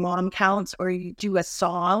or when mom counts or you do a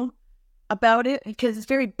song about it because it's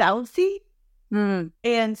very bouncy.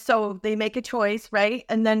 And so they make a choice, right?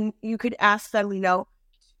 And then you could ask them,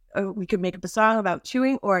 we could make up a song about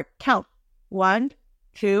chewing or count. 1,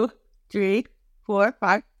 2, 3, 4,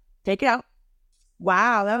 5. Take it out.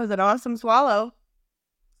 Wow, that was an awesome swallow.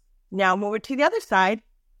 Now move it to the other side.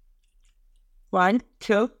 1,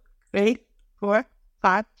 2, 3, 4,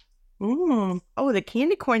 5. Oh, the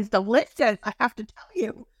candy corn's delicious. I have to tell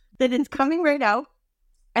you that it's coming right out,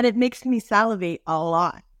 and it makes me salivate a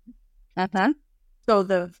lot. So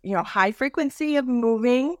the high frequency of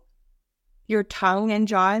moving your tongue and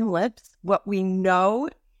jaw and lips, what we know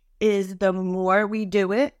is the more we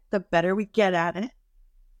do it, the better we get at it.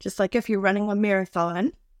 Just like if you're running a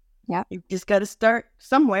marathon, you just got to start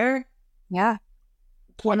somewhere. Yeah.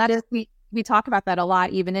 Well, we talk about that a lot,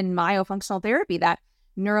 even in myofunctional therapy, that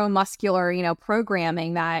neuromuscular,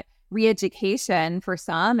 programming, that re-education for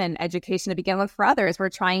some and education to begin with for others. We're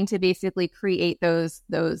trying to basically create those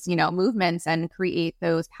movements and create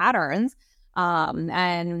those patterns.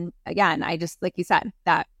 And again, I just, like you said,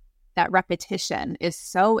 that repetition is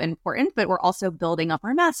so important, but we're also building up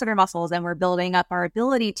our masseter muscles and we're building up our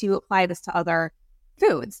ability to apply this to other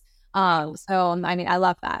foods. So, I mean, I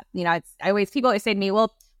love that. People always say to me,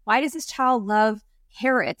 well, why does this child love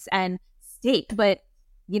carrots and steak, but,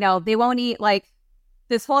 they won't eat like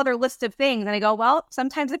this whole other list of things. And I go, well,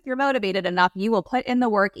 sometimes if you're motivated enough, you will put in the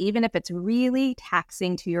work, even if it's really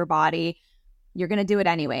taxing to your body, you're going to do it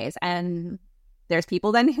anyways. And there's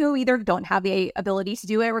people then who either don't have the ability to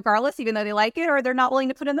do it regardless, even though they like it, or they're not willing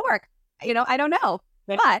to put in the work. I don't know.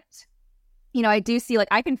 But, I do see, like,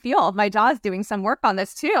 I can feel my jaw's doing some work on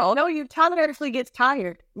this too. No, your tongue actually gets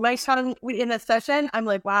tired. My tongue, in a session, I'm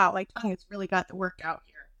like, wow, my tongue has really got to work out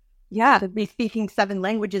here. Yeah. To be speaking 7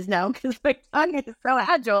 languages now because my tongue is so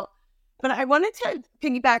agile. But I wanted to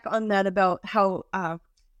piggyback on that about how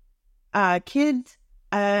kids,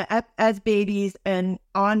 as babies and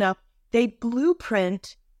on up, they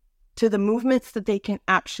blueprint to the movements that they can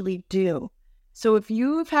actually do. So if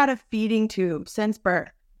you've had a feeding tube since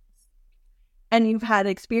birth and you've had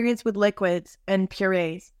experience with liquids and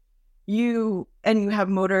purees, you have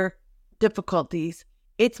motor difficulties,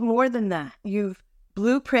 it's more than that. You've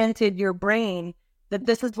blueprinted your brain that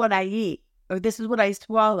this is what I eat or this is what I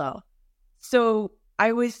swallow. So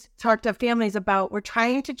I always talk to families about we're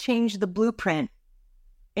trying to change the blueprint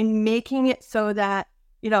and making it so that,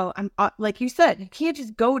 I'm like you said, you can't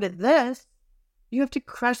just go to this. You have to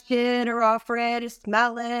crush it or offer it or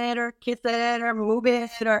smell it or kiss it or move it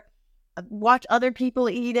or watch other people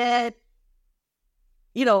eat it,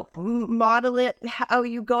 model it how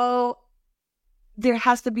you go. There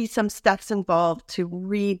has to be some steps involved to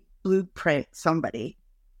re-blueprint somebody.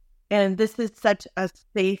 And this is such a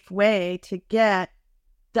safe way to get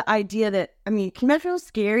the idea that, can you imagine how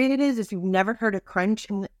scary it is if you've never heard a crunch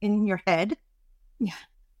in your head? Yeah.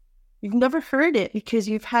 You've never heard it because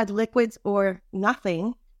you've had liquids or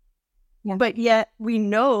nothing. Yeah. But yet we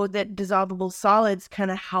know that dissolvable solids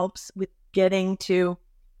kind of helps with getting to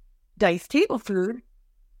diced table food.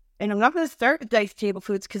 And I'm not going to start with diced table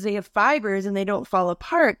foods because they have fibers and they don't fall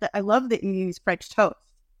apart. I love that you use French toast.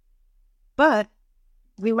 But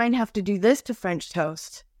we might have to do this to French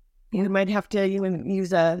toast You might have to even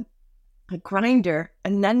use a grinder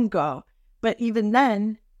and then go. But even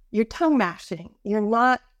then, you're tongue mashing. You're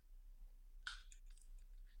not.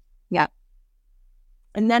 Yeah.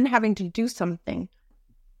 And then having to do something.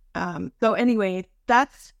 So anyway,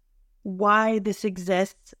 that's why this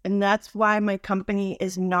exists. And that's why my company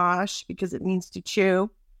is Nosh, because it means to chew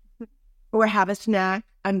or have a snack.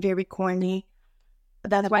 I'm very corny.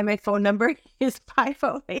 That's why my phone number is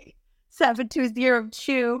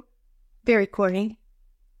 508-720-CHEW. Very corny.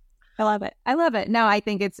 I love it. I love it. No, I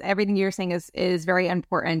think it's everything you're saying is very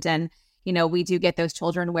important. And, we do get those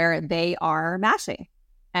children where they are mashing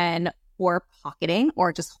or pocketing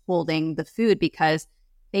or just holding the food because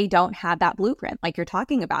they don't have that blueprint like you're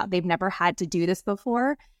talking about. They've never had to do this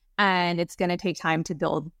before, and it's going to take time to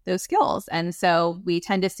build those skills. And so we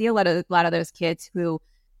tend to see a lot of those kids who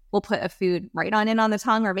will put a food right on in on the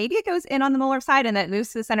tongue, or maybe it goes in on the molar side and it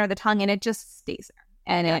moves to the center of the tongue and it just stays there.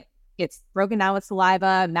 And it gets broken down with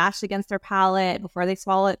saliva, mashed against their palate before they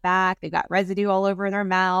swallow it back. They've got residue all over their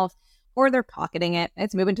mouth, or they're pocketing it.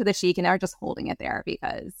 It's moving to the cheek and they're just holding it there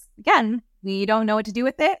because, again, we don't know what to do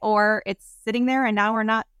with it, or it's sitting there and now we're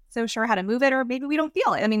not so sure how to move it, or maybe we don't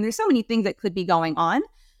feel it. I mean, there's so many things that could be going on.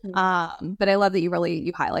 But I love that you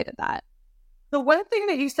highlighted that. The one thing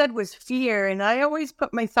that you said was fear, and I always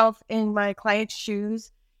put myself in my client's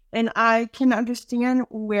shoes, and I can understand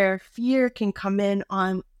where fear can come in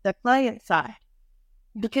on the client side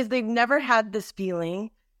because they've never had this feeling.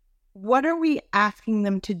 What are we asking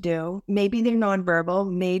them to do? Maybe they're nonverbal.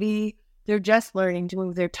 Maybe they're just learning to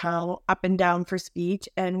move their tongue up and down for speech,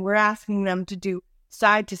 and we're asking them to do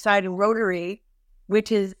side to side and rotary,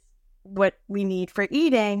 which is what we need for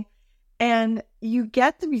eating. And you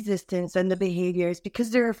get the resistance and the behaviors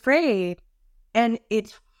because they're afraid, and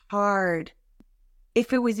it's hard.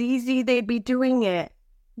 If it was easy, they'd be doing it.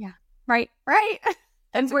 Yeah. Right.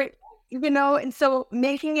 And and so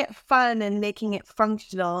making it fun and making it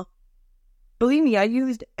functional. Believe me, I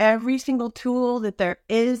used every single tool that there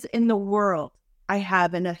is in the world. I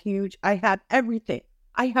have everything.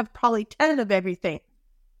 I have probably 10 of everything.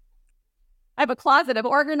 I have a closet of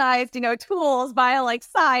organized, tools by like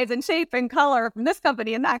size and shape and color from this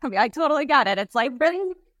company and that company. I totally got it. It's like,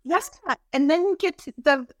 yes. And then you get to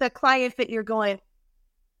the client that you're going,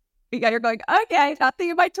 okay, nothing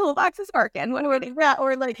in my toolbox is working. Or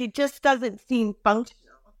like, it just doesn't seem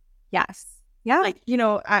functional. Yes. Yeah. Like,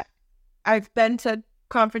 I've been to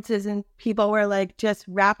conferences and people were like, just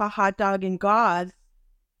wrap a hot dog in gauze.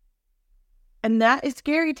 And that is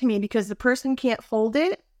scary to me because the person can't hold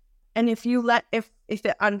it. And if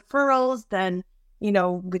it unfurls, then,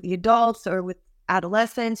 with the adults or with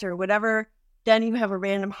adolescents or whatever, then you have a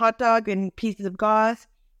random hot dog and pieces of gauze.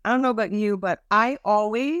 I don't know about you, but I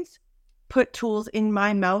always put tools in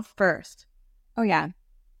my mouth first. Oh, yeah.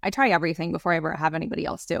 I try everything before I ever have anybody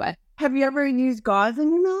else do it. Have you ever used gauze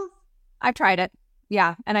in your mouth? I've tried it.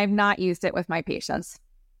 Yeah. And I've not used it with my patients.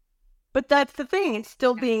 But that's the thing. It's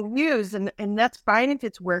still being used, and that's fine if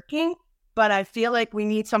it's working. But I feel like we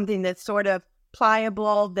need something that's sort of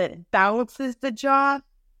pliable, that balances the jaw.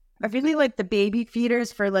 I really like the baby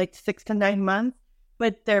feeders for like 6 to 9 months,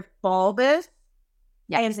 but they're bulbous.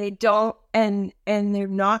 Yes. And they don't, and they're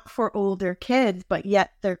not for older kids, but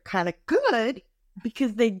yet they're kind of good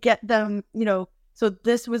because they get them, So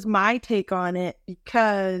this was my take on it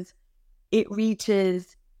because it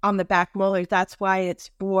reaches on the back molars. That's why it's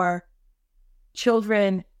for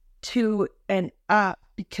children 2 and up,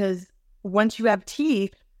 because once you have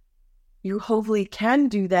teeth, you hopefully can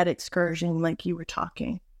do that excursion like you were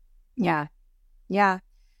talking. Yeah. Yeah.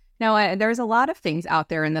 No, there's a lot of things out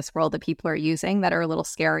there in this world that people are using that are a little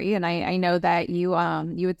scary. And I know that you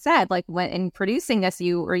had said, like, when in producing this,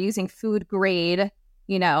 you were using food grade,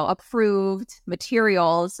 approved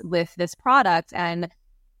materials with this product. And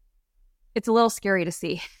it's a little scary to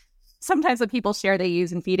see sometimes what people share they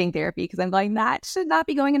use in feeding therapy, because I'm like, that should not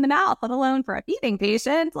be going in the mouth, let alone for a feeding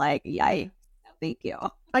patient. Like, yikes. Thank you.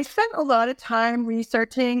 I spent a lot of time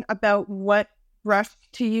researching about what brush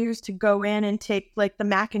to use to go in and take like the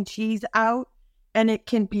mac and cheese out, and it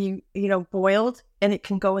can be, boiled, and it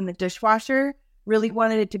can go in the dishwasher. Really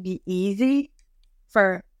wanted it to be easy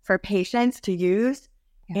for patients to use.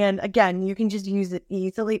 Yeah. And again, you can just use it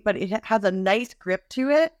easily, but it has a nice grip to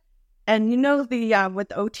it. And what the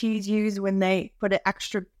OTs use when they put an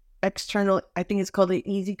external, I think it's called an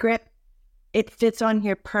easy grip. It fits on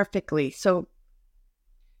here perfectly. So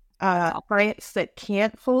clients that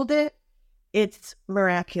can't hold it, it's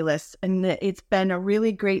miraculous. And it's been a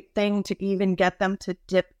really great thing to even get them to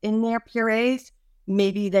dip in their purees.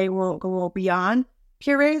 Maybe they won't go beyond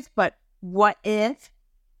purees, but what if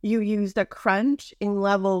you use the crunch in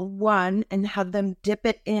level 1 and have them dip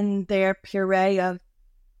it in their puree of,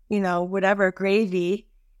 whatever gravy.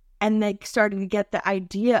 And they started to get the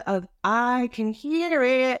idea of, I can hear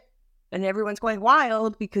it. And everyone's going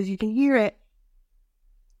wild because you can hear it.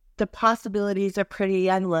 The possibilities are pretty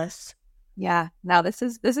endless. Yeah. Now this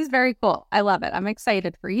is very cool. I love it. I'm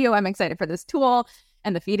excited for you. I'm excited for this tool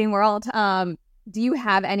and the feeding world. Do you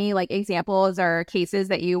have any like examples or cases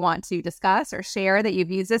that you want to discuss or share that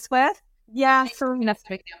you've used this with? Yeah. Enough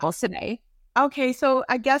examples today. Okay. So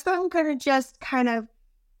I guess I'm going to just kind of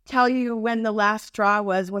tell you when the last straw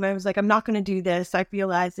was, when I was like, I'm not going to do this. I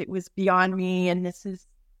realized it was beyond me and this is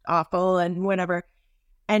awful and whatever.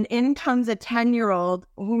 And in comes a 10-year-old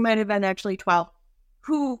who might have been actually 12,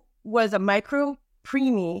 who was a micro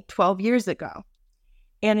preemie 12 years ago.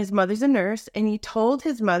 And his mother's a nurse. And he told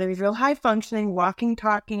his mother, he's real high functioning, walking,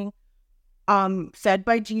 talking, fed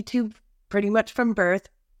by G-tube pretty much from birth,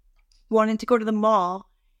 wanted to go to the mall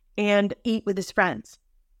and eat with his friends.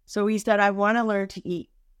 So he said, I want to learn to eat.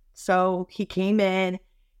 So he came in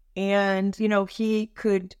and, he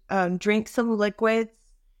could drink some liquids.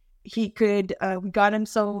 He could, we got him,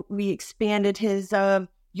 so we expanded his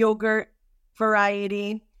yogurt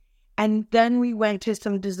variety. And then we went to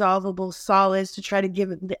some dissolvable solids to try to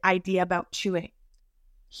give him the idea about chewing.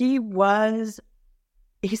 He's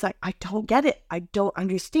like, I don't get it. I don't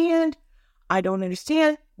understand. I don't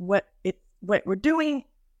understand what we're doing.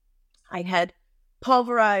 I had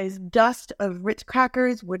pulverized dust of Ritz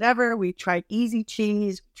crackers, whatever. We tried easy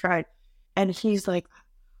cheese, and he's like,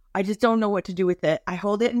 I just don't know what to do with it. I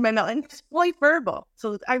hold it in my mouth, and it's fully verbal.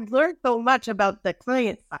 So I've learned so much about the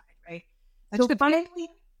client side, right? So finally,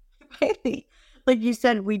 like you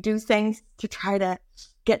said, we do things to try to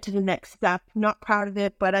get to the next step. Not proud of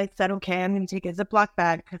it, but I said, okay, I'm going to take a Ziploc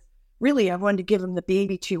bag because really I wanted to give him the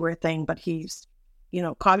baby chewer thing, but he's,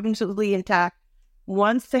 cognitively intact,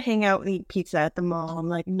 wants to hang out and eat pizza at the mall. I'm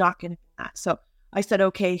like, not going to do that. So I said,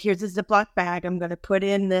 okay, here's a Ziploc bag. I'm going to put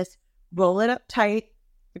in this, roll it up tight.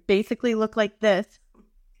 It basically look like this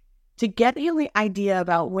to get him the idea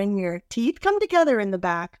about when your teeth come together in the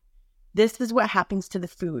back. This is what happens to the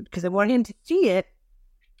food, because I wanted him to see it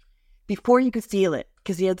before you could feel it,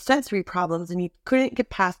 because he had sensory problems and he couldn't get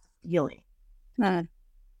past the feeling.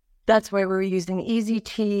 That's why we were using easy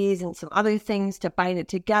cheese and some other things to bind it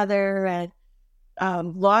together, and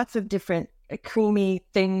lots of different creamy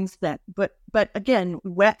things but again,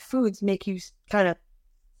 wet foods make you kind of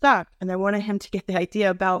suck. And I wanted him to get the idea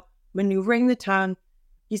about maneuvering the tongue.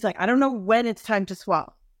 He's like, I don't know when it's time to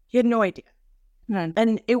swallow. He had no idea.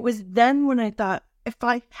 And it was then when I thought, if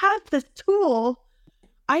I had this tool,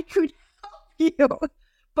 I could help you,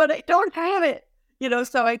 but I don't have it,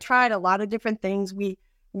 so I tried a lot of different things. We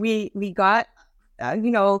got,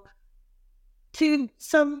 to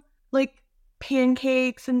some like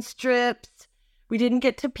pancakes and strips. We didn't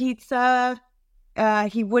get to pizza.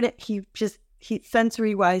 He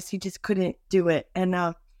sensory wise, he just couldn't do it. And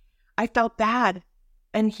I felt bad.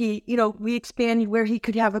 And he, we expanded where he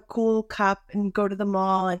could have a cool cup and go to the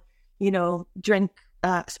mall and, drink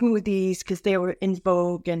smoothies because they were in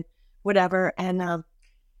vogue and whatever. And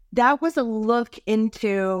that was a look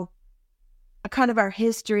into a kind of our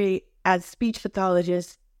history as speech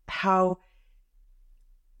pathologists, how,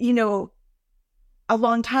 a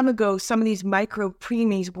long time ago, some of these micro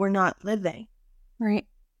preemies were not living. Right.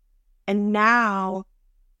 And now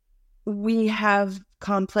we have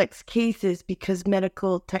complex cases because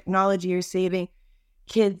medical technology are saving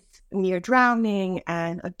kids near drowning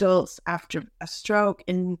and adults after a stroke.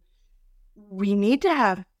 And we need to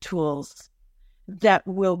have tools that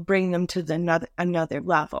will bring them to another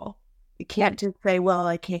level. You can't just say, well,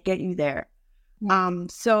 I can't get you there.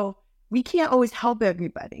 So we can't always help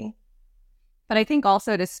everybody. But I think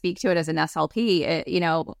also to speak to it as an SLP,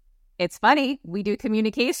 it's funny. We do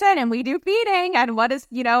communication and we do feeding. And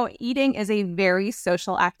eating is a very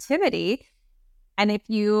social activity. And if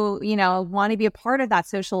you, want to be a part of that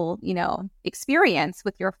social, experience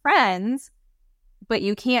with your friends, but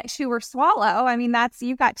you can't chew or swallow,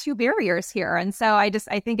 you've got two barriers here. And so I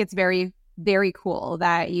think it's very, very cool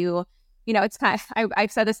that it's kind of,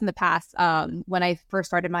 I've said this in the past. When I first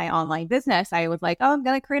started my online business, I was like, oh, I'm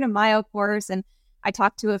going to create a Myo course. And I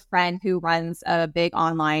talked to a friend who runs a big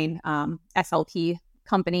online SLP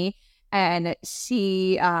company, and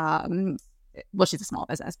she, she's a small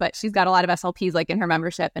business, but she's got a lot of SLPs like in her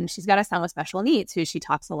membership, and she's got a son with special needs who she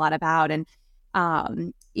talks a lot about. And,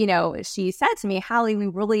 she said to me, Hallie, we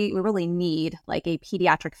really need like a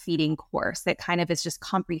pediatric feeding course that kind of is just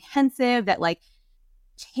comprehensive, that like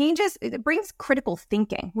it brings critical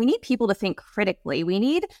thinking. We need people to think critically. We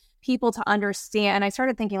need people to understand. I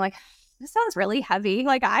started thinking like, this sounds really heavy.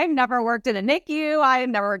 Like I've never worked in a NICU. I've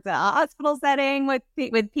never worked in a hospital setting with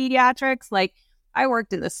pediatrics. Like I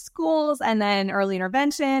worked in the schools and then early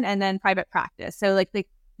intervention and then private practice. So like the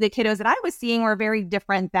kiddos that I was seeing were very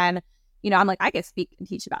different than, I'm like, I could speak and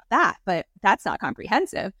teach about that, but that's not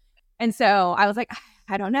comprehensive. And so I was like,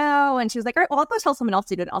 I don't know. And she was like, all right, well, I'll go tell someone else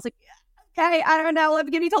to do it. I was like, okay, I don't know.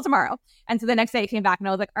 Give me till tomorrow. And so the next day I came back and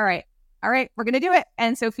I was like, all right, we're going to do it.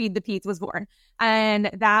 And so Feed the Peds was born.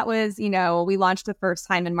 And that was, we launched the first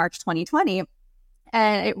time in March 2020.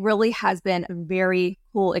 And it really has been a very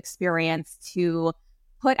cool experience to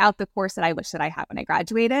put out the course that I wish that I had when I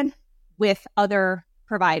graduated with other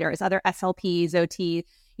providers, other SLPs, OT.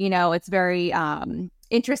 It's very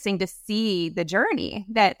interesting to see the journey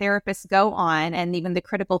that therapists go on and even the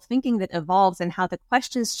critical thinking that evolves and how the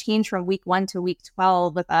questions change from week 1 to week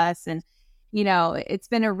 12 with us. And, it's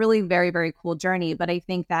been a really very, very cool journey. But I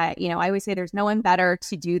think that, I always say there's no one better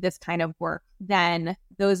to do this kind of work than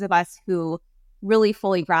those of us who really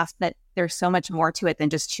fully grasp that there's so much more to it than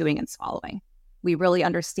just chewing and swallowing. We really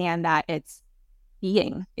understand that it's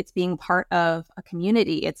being part of a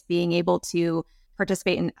community. It's being able to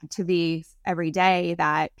participate in activities every day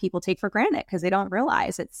that people take for granted because they don't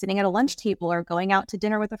realize it's sitting at a lunch table or going out to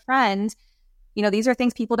dinner with a friend. These are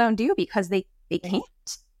things people don't do because they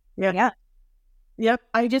can't. Yeah. Yep.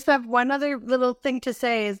 I just have one other little thing to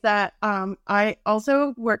say is that I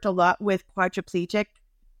also worked a lot with quadriplegic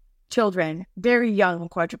children, very young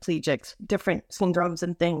quadriplegics, different syndromes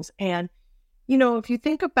and things. And, if you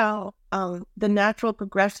think about the natural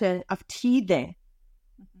progression of teething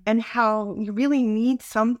and how you really need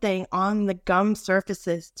something on the gum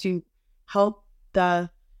surfaces to help the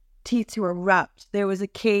teeth to erupt. There was a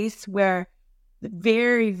case where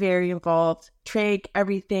very, very involved, trach,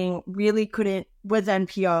 everything, really was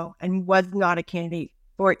NPO and was not a candidate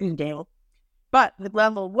for eating. But with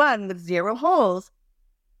level 1, with 0 holes,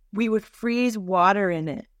 we would freeze water in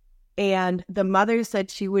it. And the mother said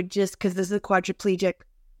she would just, because this is a quadriplegic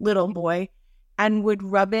little boy, and would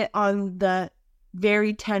rub it on the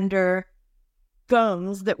very tender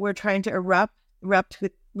gums that were trying to erupt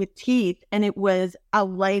with teeth. And it was a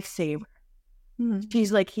lifesaver.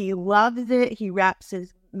 She's like, he loves it. He wraps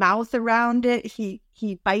his mouth around it. He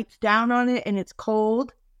bites down on it and it's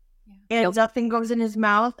cold and nothing goes in his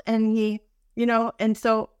mouth. And he, and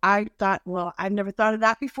so I thought, well, I've never thought of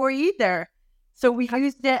that before either. So we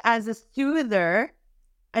used it as a soother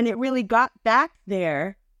and it really got back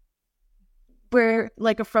there where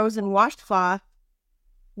like a frozen washcloth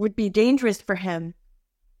would be dangerous for him.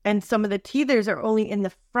 And some of the teethers are only in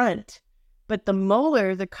the front, but the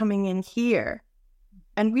molars are coming in here.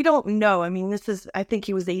 And we don't know. I mean, I think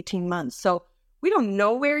he was 18 months. So we don't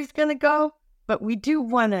know where he's going to go, but we do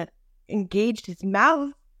want to engage his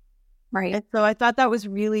mouth. Right. And so I thought that was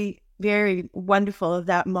really very wonderful of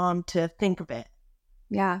that mom to think of it.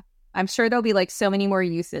 Yeah. I'm sure there'll be like so many more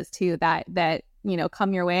uses too that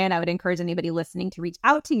come your way. And I would encourage anybody listening to reach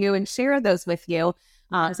out to you and share those with you.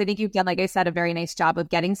 So I think you've done, like I said, a very nice job of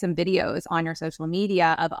getting some videos on your social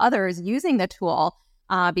media of others using the tool.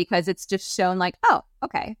 Because it's just shown like, oh,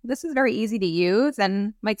 okay, this is very easy to use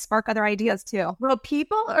and might spark other ideas too. Well,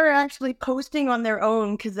 people are actually posting on their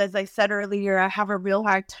own because, as I said earlier, I have a real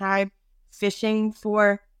hard time fishing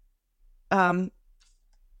for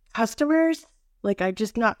customers. Like, I'm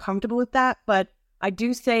just not comfortable with that. But I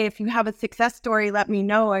do say if you have a success story, let me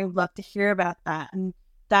know. I'd love to hear about that. And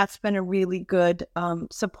that's been a really good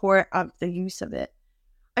support of the use of it.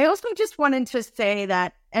 I also just wanted to say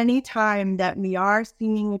that anytime that we are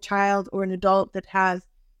seeing a child or an adult that has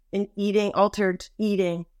an altered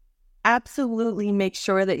eating, absolutely make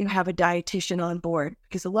sure that you have a dietitian on board.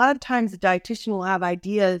 Because a lot of times the dietitian will have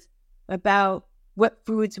ideas about what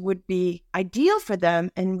foods would be ideal for them,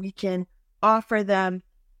 and we can offer them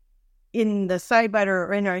in the SideBiter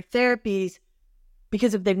or in our therapies.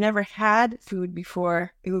 Because if they've never had food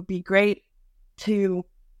before, it would be great to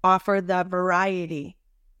offer the variety.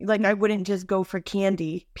 Like, I wouldn't just go for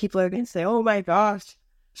candy. People are going to say, oh my gosh,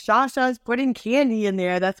 Shasha's putting candy in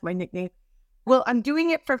there. That's my nickname. Well, I'm doing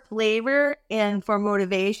it for flavor and for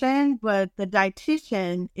motivation, but the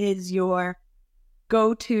dietitian is your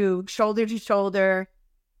go-to shoulder-to-shoulder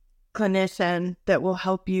clinician that will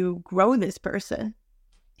help you grow this person.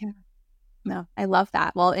 Yeah. No, I love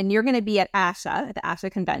that. Well, and you're going to be at ASHA, at the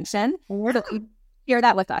ASHA convention. So share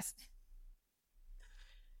that with us.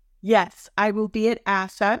 Yes, I will be at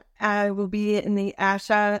ASHA. I will be in the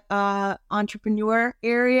ASHA entrepreneur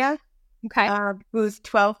area. Okay. Booth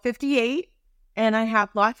 1258. And I have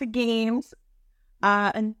lots of games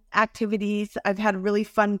and activities. I've had a really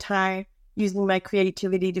fun time. using my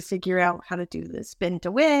creativity to figure out how to do the spin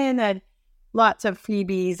to win and lots of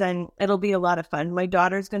freebies, and it'll be a lot of fun. My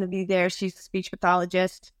daughter's going to be there. She's a speech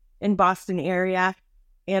pathologist in Boston area,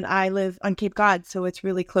 and I live on Cape Cod, so it's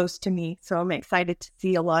really close to me. So I'm excited to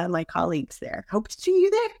see a lot of my colleagues there. Hope to see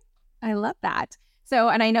you there. I love that. So,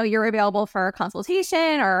 and I know you're available for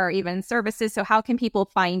consultation or even services. So how can people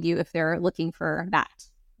find you if they're looking for that?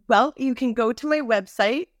 Well, you can go to my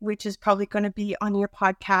website, which is probably going to be on your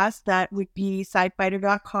podcast. That would be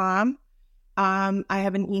sidebiter.com. I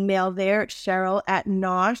have an email there,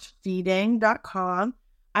 Cheryl@noshfeeding.com.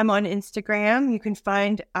 I'm on Instagram. You can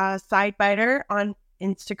find Sidebiter on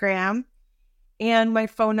Instagram. And my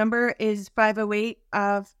phone number is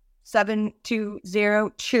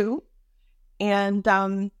 508-7202. And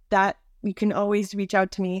that you can always reach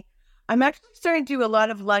out to me. I'm actually starting to do a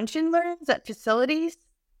lot of lunch and learns at facilities,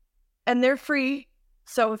 and they're free.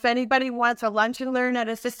 So if anybody wants a lunch and learn at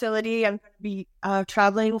a facility, I'm going to be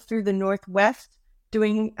traveling through the Northwest,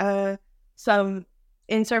 doing some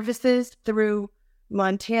in-services through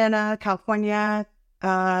Montana, California,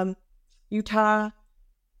 Utah.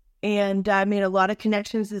 And I made a lot of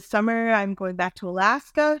connections this summer. I'm going back to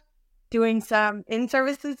Alaska, doing some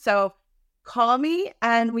in-services. So call me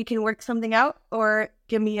and we can work something out, or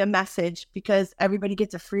give me a message, because everybody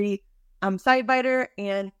gets a free Sidebiter.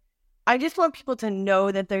 And I just want people to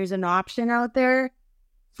know that there's an option out there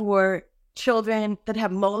for children that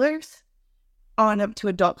have molars on up to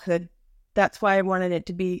adulthood. That's why I wanted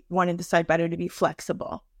the Sidebiter to be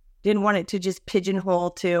flexible. Didn't want it to just pigeonhole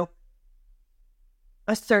to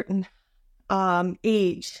a certain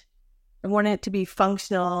age. I wanted it to be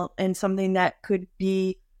functional and something that could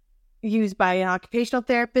be used by an occupational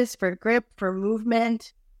therapist for grip, for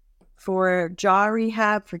movement, for jaw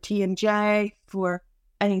rehab, for TMJ, for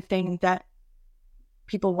anything that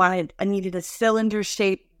people wanted. I needed a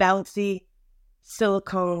cylinder-shaped, bouncy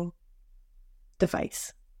silicone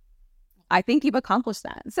device. I think you've accomplished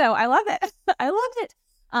that. So I love it. I love it.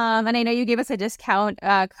 And I know you gave us a discount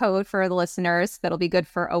code for the listeners that'll be good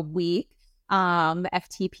for a week,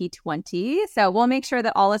 FTP20. So we'll make sure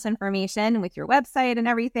that all this information with your website and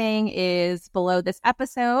everything is below this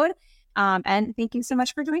episode. And thank you so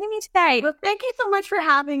much for joining me today. Well, thank you so much for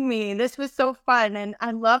having me. This was so fun. And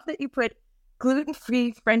I love that you put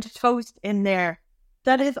gluten-free French toast in there.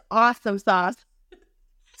 That is awesome sauce.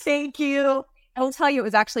 Thank you. I will tell you, it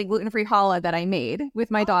was actually gluten-free challah that I made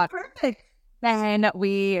with my daughter. Perfect. Then it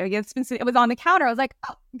was on the counter. I was like,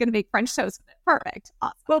 oh, I'm going to make French toast with it. Perfect.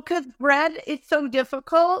 Awesome. Well, because bread is so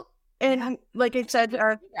difficult. And like I said,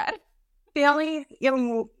 our family,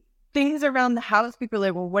 things around the house, people are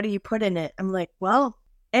like, well, what do you put in it? I'm like, well,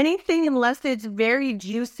 anything unless it's very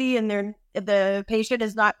juicy and the patient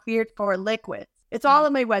is not cleared for liquids. It's all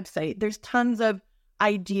on my website. There's tons of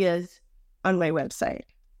ideas on my website.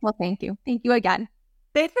 Well, thank you. Thank you again.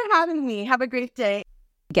 Thanks for having me. Have a great day.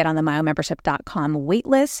 Get on the myomembership.com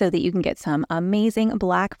waitlist so that you can get some amazing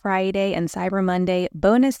Black Friday and Cyber Monday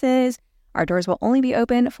bonuses. Our doors will only be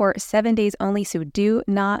open for 7 days only, so do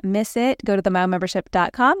not miss it. Go to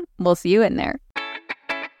themyomembership.com. We'll see you in there.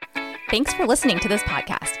 Thanks for listening to this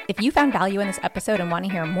podcast. If you found value in this episode and want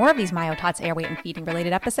to hear more of these MyoTots airway and feeding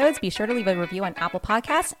related episodes, be sure to leave a review on Apple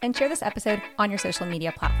Podcasts and share this episode on your social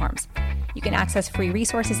media platforms. You can access free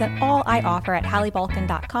resources and all I offer at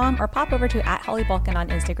HallieBalkin.com, or pop over to @HallieBalkin on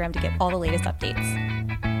Instagram to get all the latest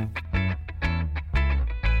updates.